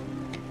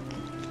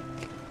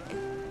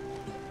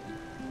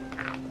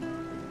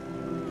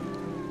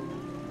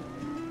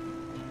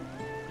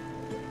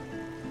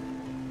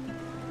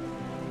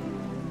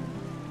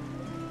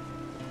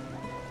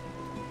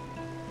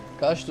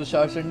 काश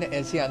तुषार सर ने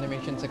ऐसी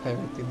एनिमेशन सिखाई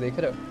होती. देख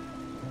रहे हो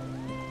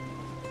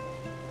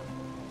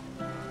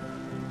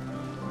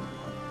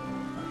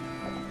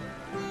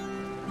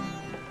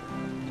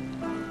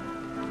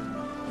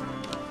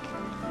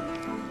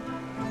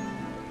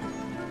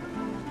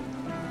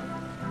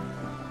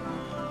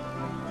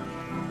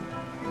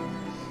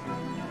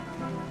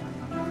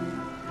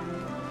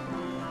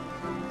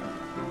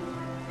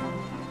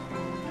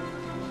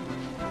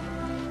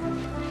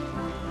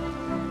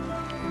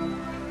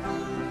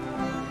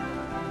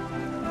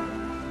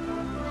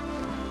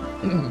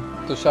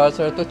तुषार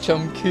सर तो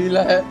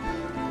चमकीला है,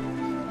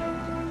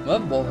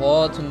 मतलब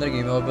बहुत सुंदर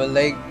गेम है। But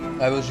like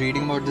I was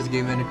reading about this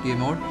game when it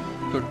came out,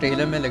 तो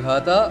ट्रेलर में लिखा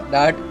था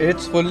that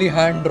it's fully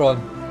hand drawn,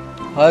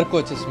 हर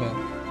कुछ इसमें।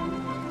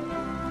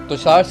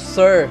 Tushar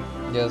sir,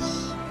 yes,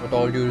 with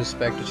all due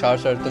respect, Tushar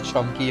sir तो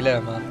चमकीला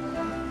है man,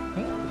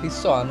 he is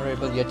so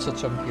honourable yet so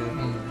चमकीला।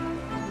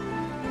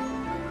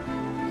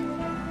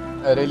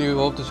 I really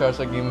hope Tushar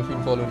sir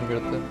गेमफाइन follow नहीं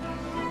करते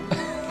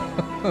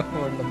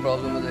वरना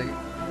प्रॉब्लम हो जाएगी।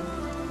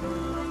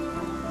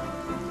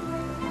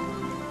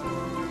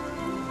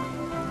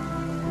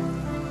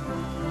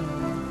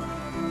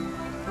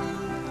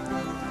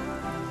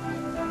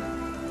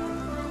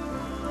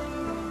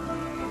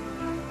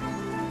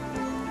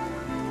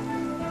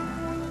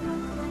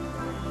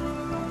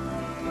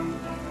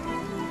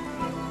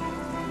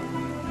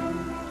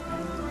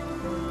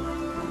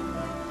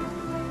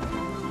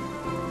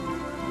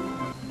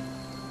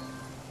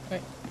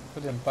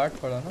 कुछ इम्पैक्ट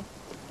पड़ा ना,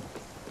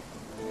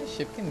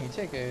 शिप के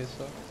नीचे क्या है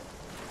इसका?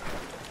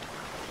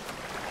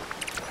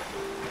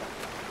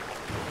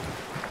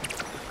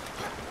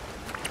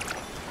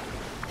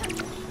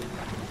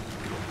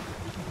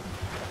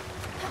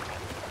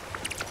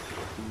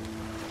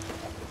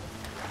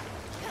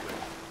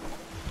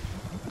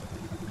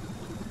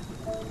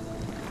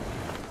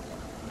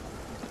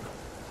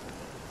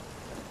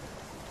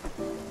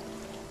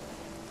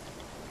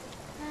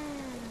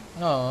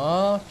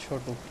 हाँ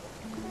छोटू,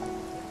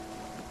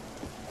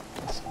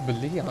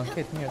 बिल्ली की आंखें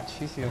इतनी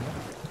अच्छी सी है ना।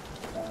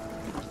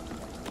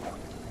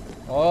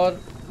 और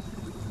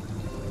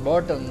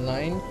bottom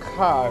line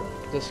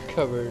card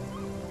discovered.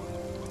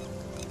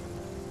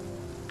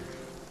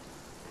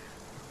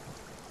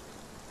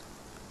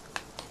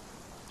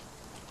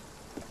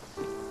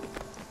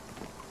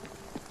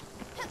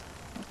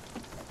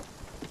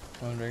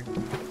 Alright,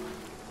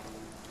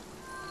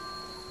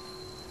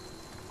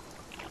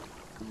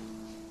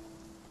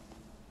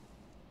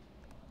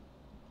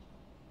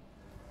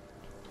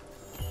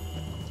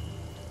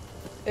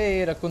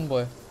 hey raccoon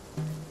boy,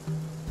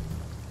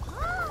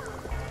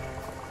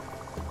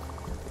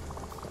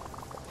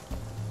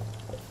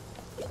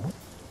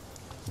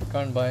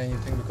 can't buy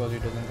anything because he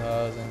doesn't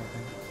have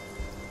anything.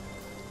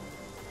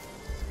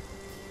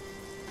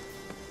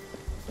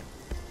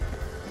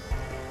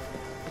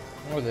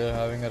 Oh, they're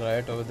having a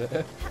riot over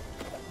there.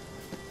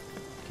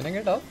 Can I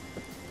get up?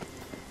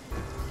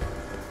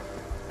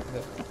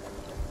 There.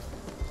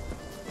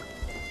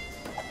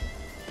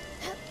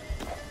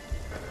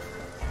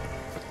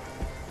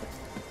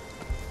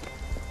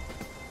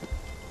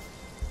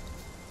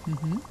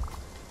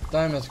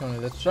 Time has come.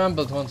 Let's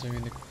trample once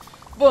again.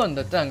 Burn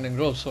the tangling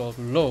ropes of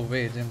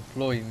low-wage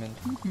employment.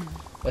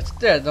 Let's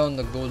tear down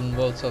the golden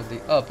walls of the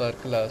upper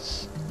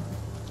class.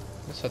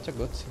 It's such a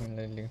good scene.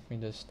 Let me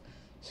just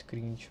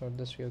screenshot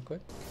this real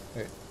quick.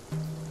 Wait.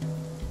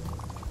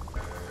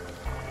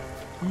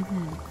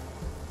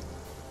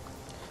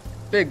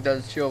 Big,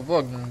 that's your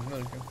work.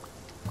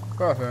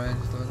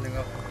 Perfect.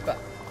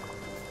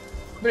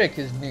 Break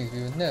his knees. We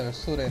will never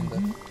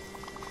surrender.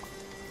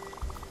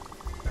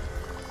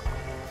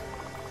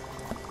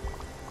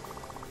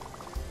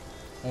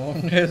 Oh,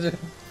 no.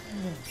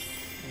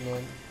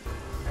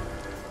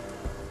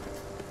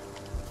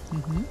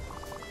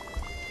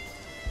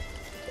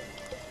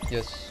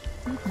 Yes.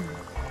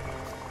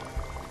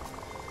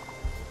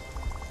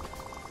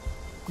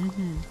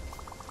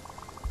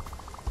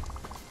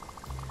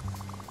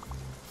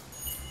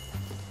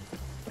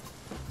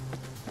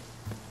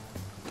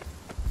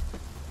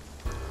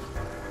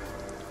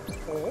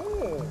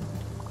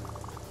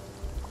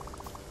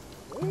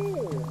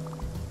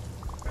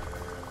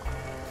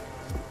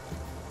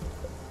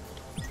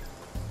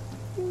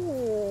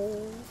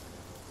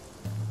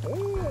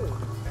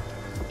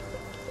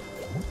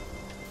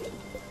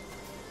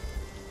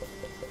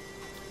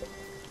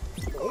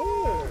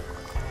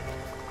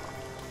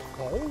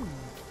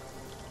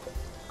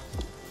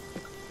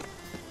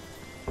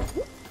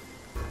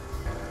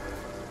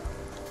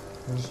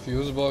 This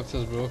fuse box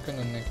is broken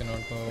and they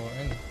cannot go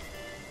in.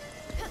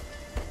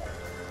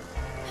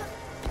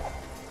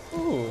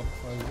 Ooh,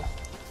 what is this?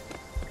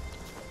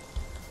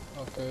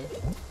 Okay.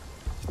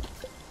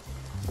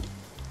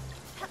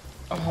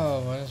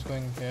 One is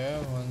going here,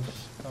 one's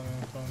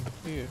coming from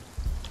here.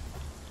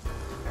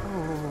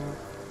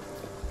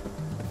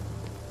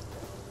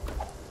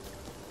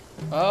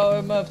 How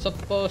am I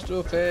supposed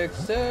to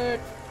fix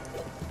it?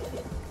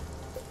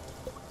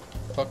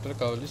 Talk to the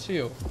Kavali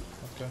CEO.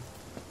 Okay.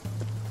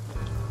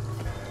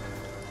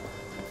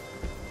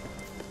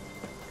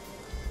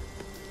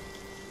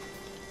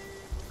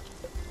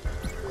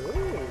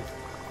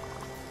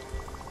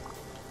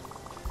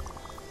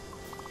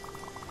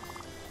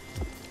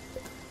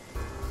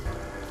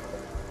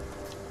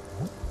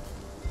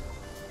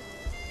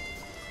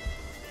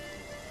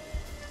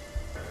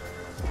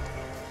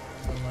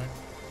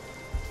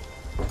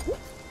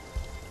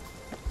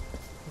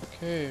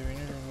 Okay, we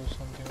need to do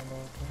something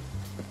about it.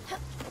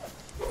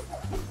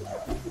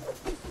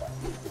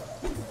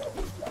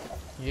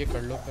 ये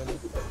कर लो पहले.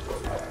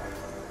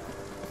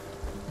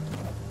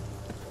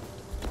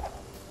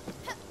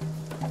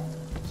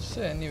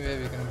 there any way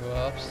we can go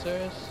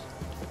upstairs?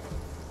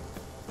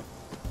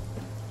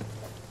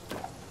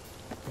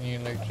 We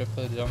need like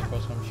triple jump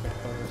or some shit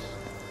for this.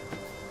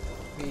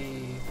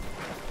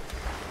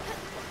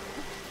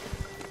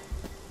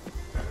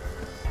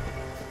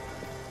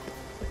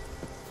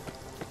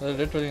 There's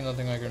literally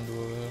nothing I can do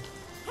over here.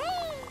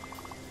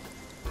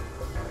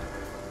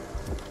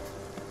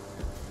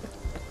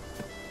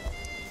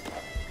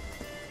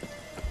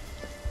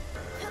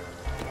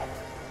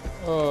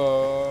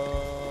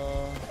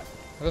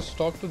 Let's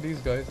talk to these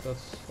guys.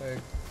 That's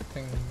like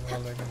thing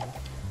all I can do.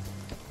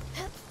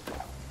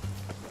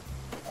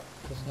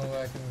 There's no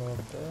way I can go up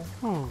there.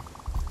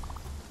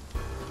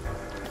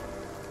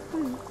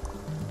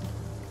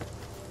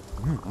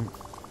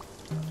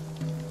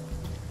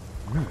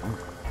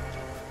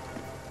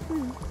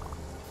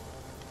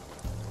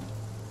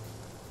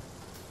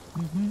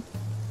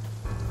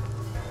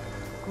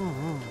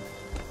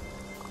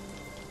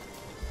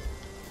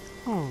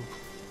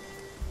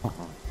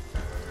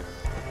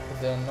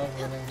 They're not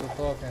willing to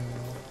talk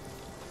anymore.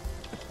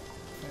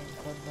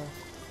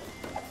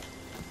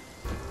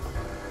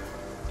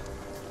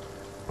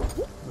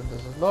 But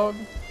this is loud.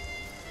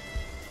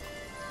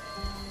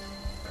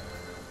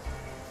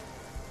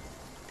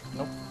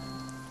 Nope.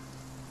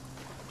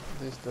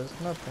 This does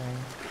nothing.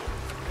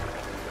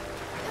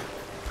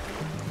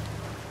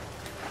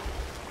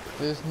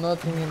 There's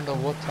nothing in the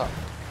water.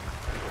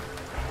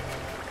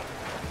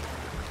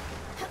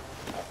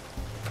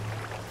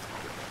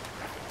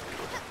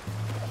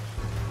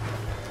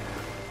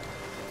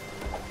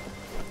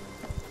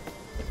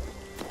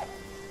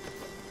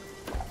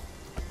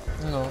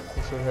 No,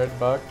 we should head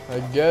back. I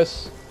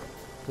guess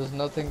there's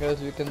nothing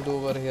else we can do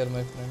over here,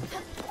 my friend.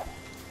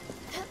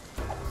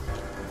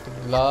 The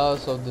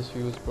glass of this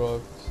fuse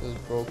box is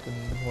broken.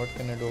 What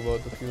can I do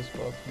about the fuse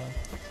box, man?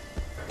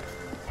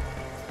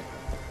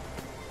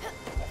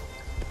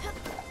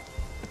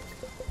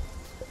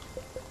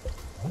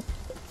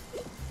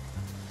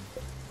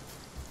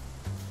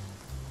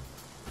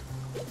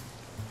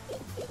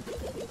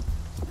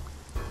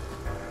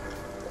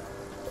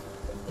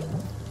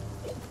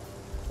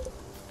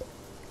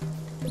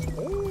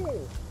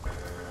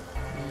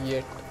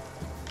 Yet.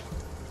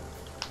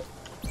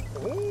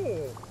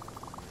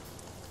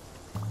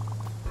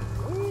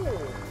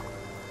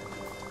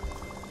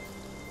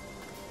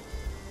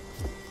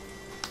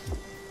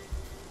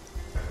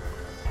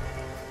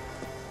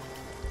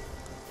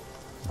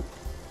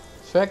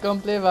 Should I come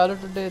play Valor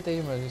today?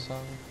 तेरी मर्जी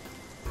सामने.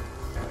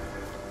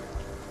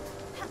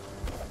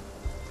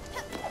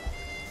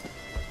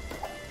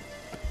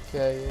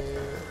 क्या ये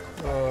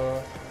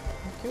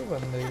क्यों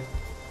बंद है ये?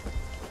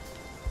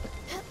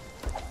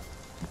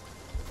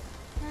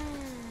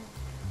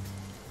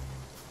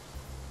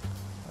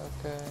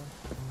 Okay.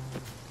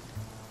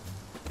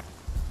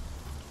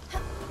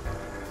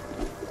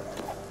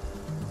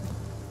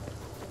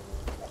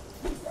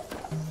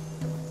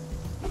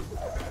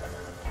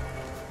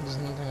 There's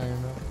nothing I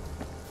can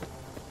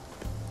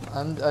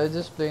do. I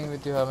just playing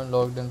with you. Haven't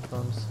logged in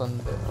from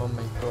Sunday. Oh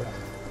my god.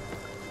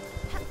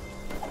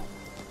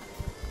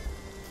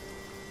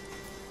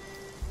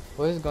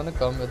 Who is gonna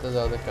come with us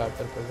other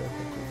caterpillar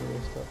to do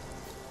stuff?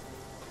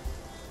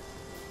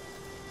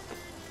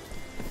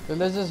 So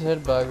let's just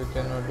head back. We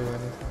cannot do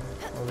anything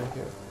over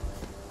here.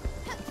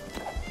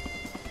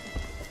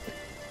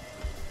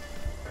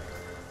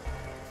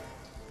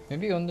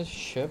 Maybe on the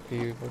ship he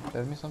would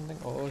tell me something.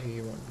 Oh,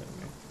 he won't tell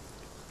me.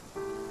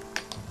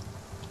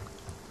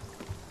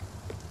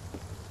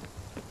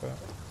 Okay.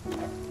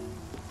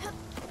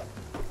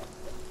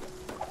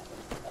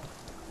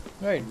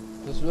 Right.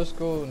 Let's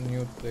go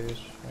new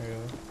place.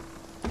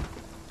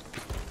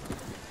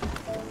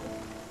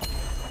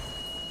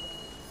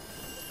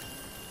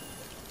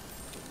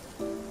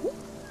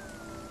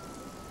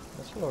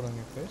 That's a lot of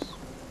new place.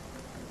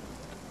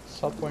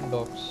 Sub Point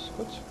Docks.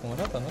 कुछ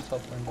होना था ना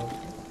Sub Point Docks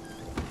में.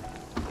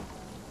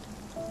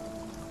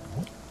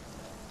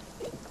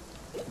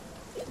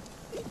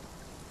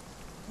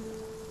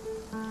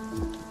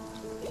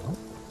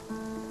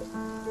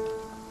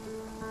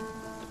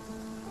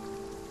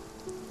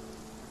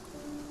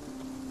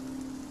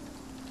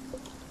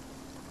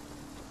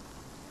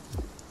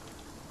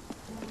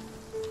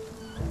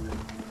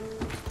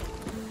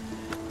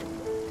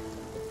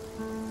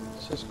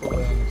 Let's go there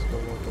and let's go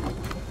walk over.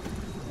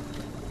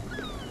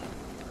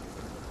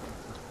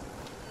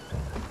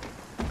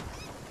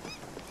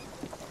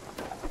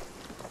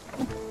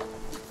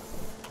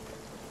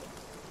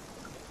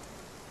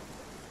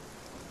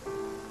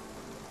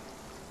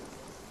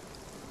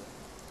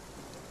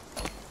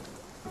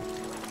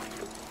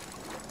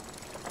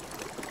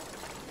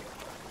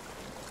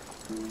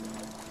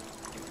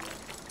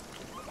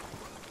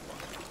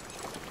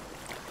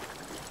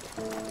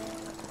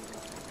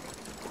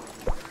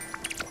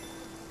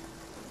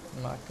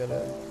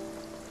 Mackerel.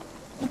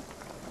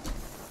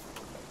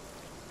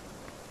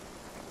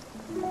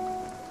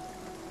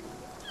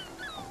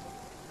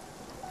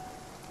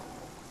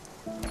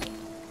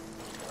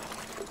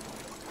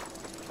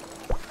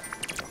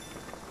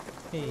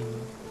 Hey.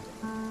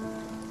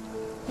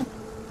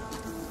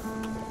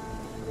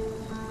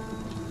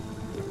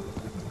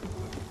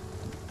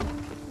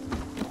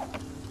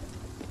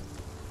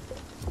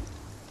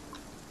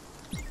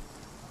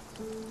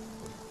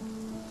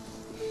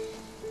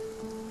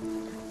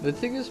 The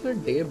thing is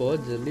that day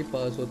बहुत जल्दी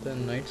pass होता है,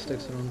 night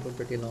sticks around for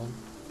pretty long.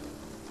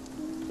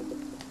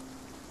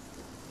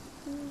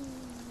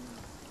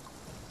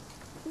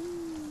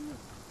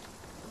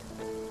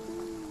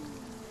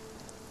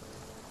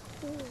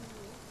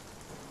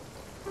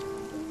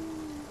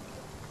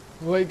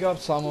 Wake up,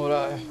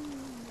 samurai.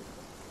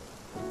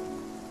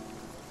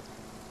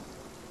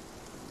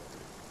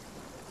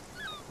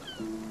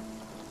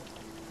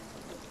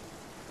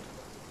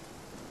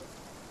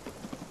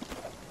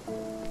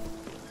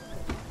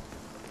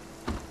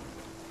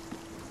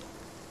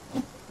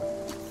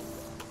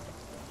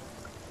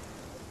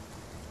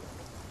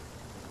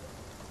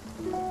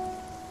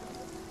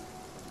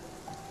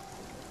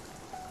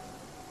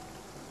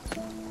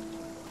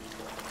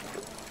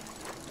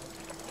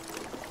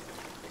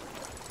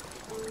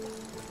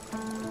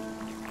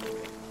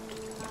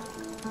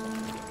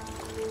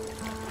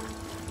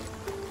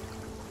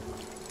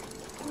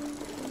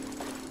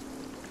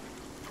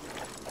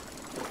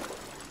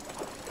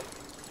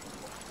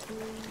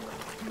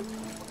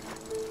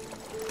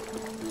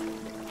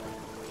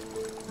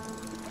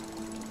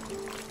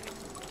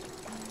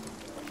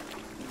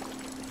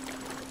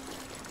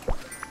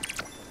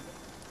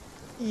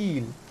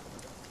 Eel.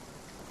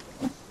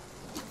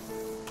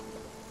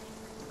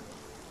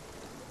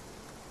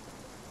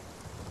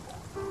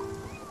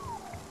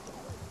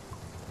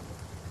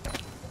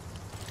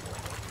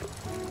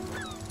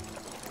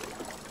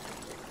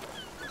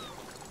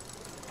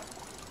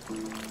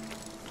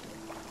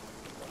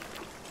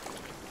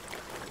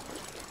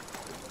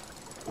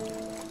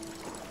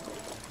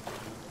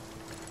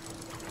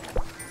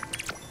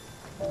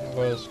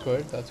 Got a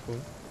squid, that's cool.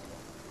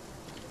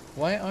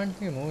 Why aren't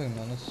they moving,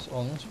 man? It's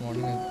almost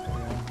morning and they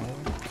aren't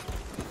moving.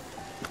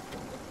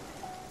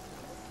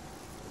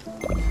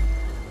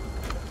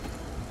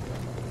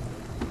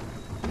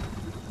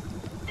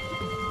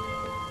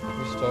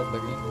 We stopped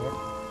again, what?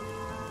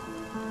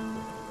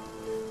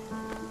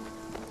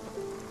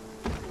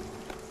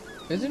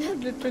 Isn't it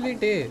literally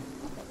day?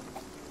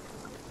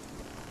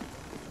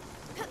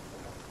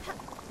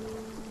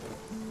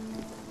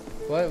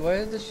 Why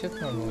is the ship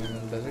not moving,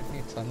 man? Does it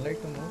need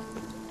sunlight to move?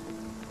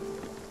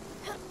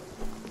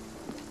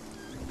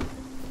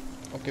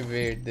 Okay,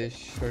 wait, there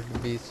should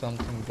be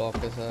something block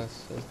his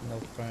ass in the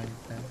front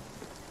then.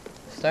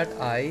 Is that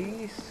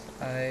ice?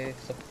 I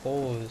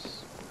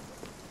suppose.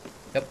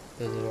 Yep,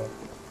 there's a rock.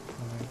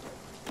 Alright.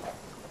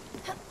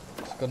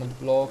 It's gonna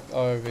block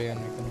our way and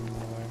we can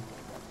move on.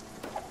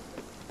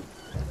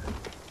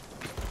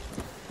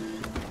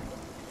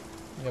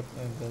 Yep,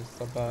 and there's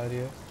the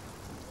barrier.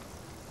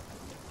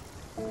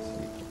 Let's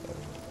see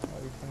how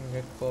we can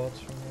get clothes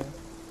from here.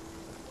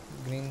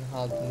 Green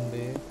Halton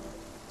Bay.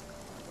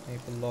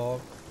 Make a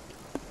lock.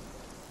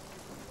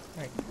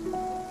 Right.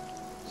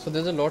 So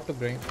there's a lot to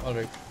grind.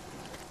 Alright.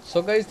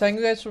 So guys, thank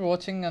you guys for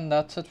watching, and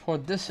that's it for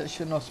this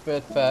session of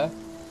Spiritfarer.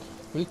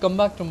 We'll come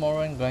back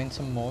tomorrow and grind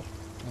some more.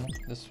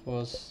 This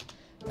was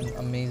an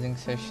amazing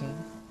session,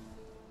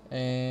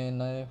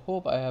 and I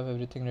hope I have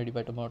everything ready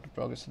by tomorrow to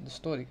progress in the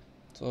story.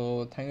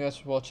 So thank you guys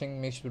for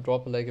watching. Make sure to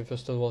drop a like if you're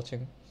still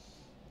watching,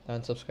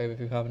 and subscribe if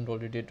you haven't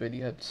already. It really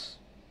helps.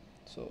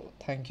 So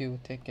thank you.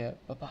 Take care.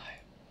 Bye bye.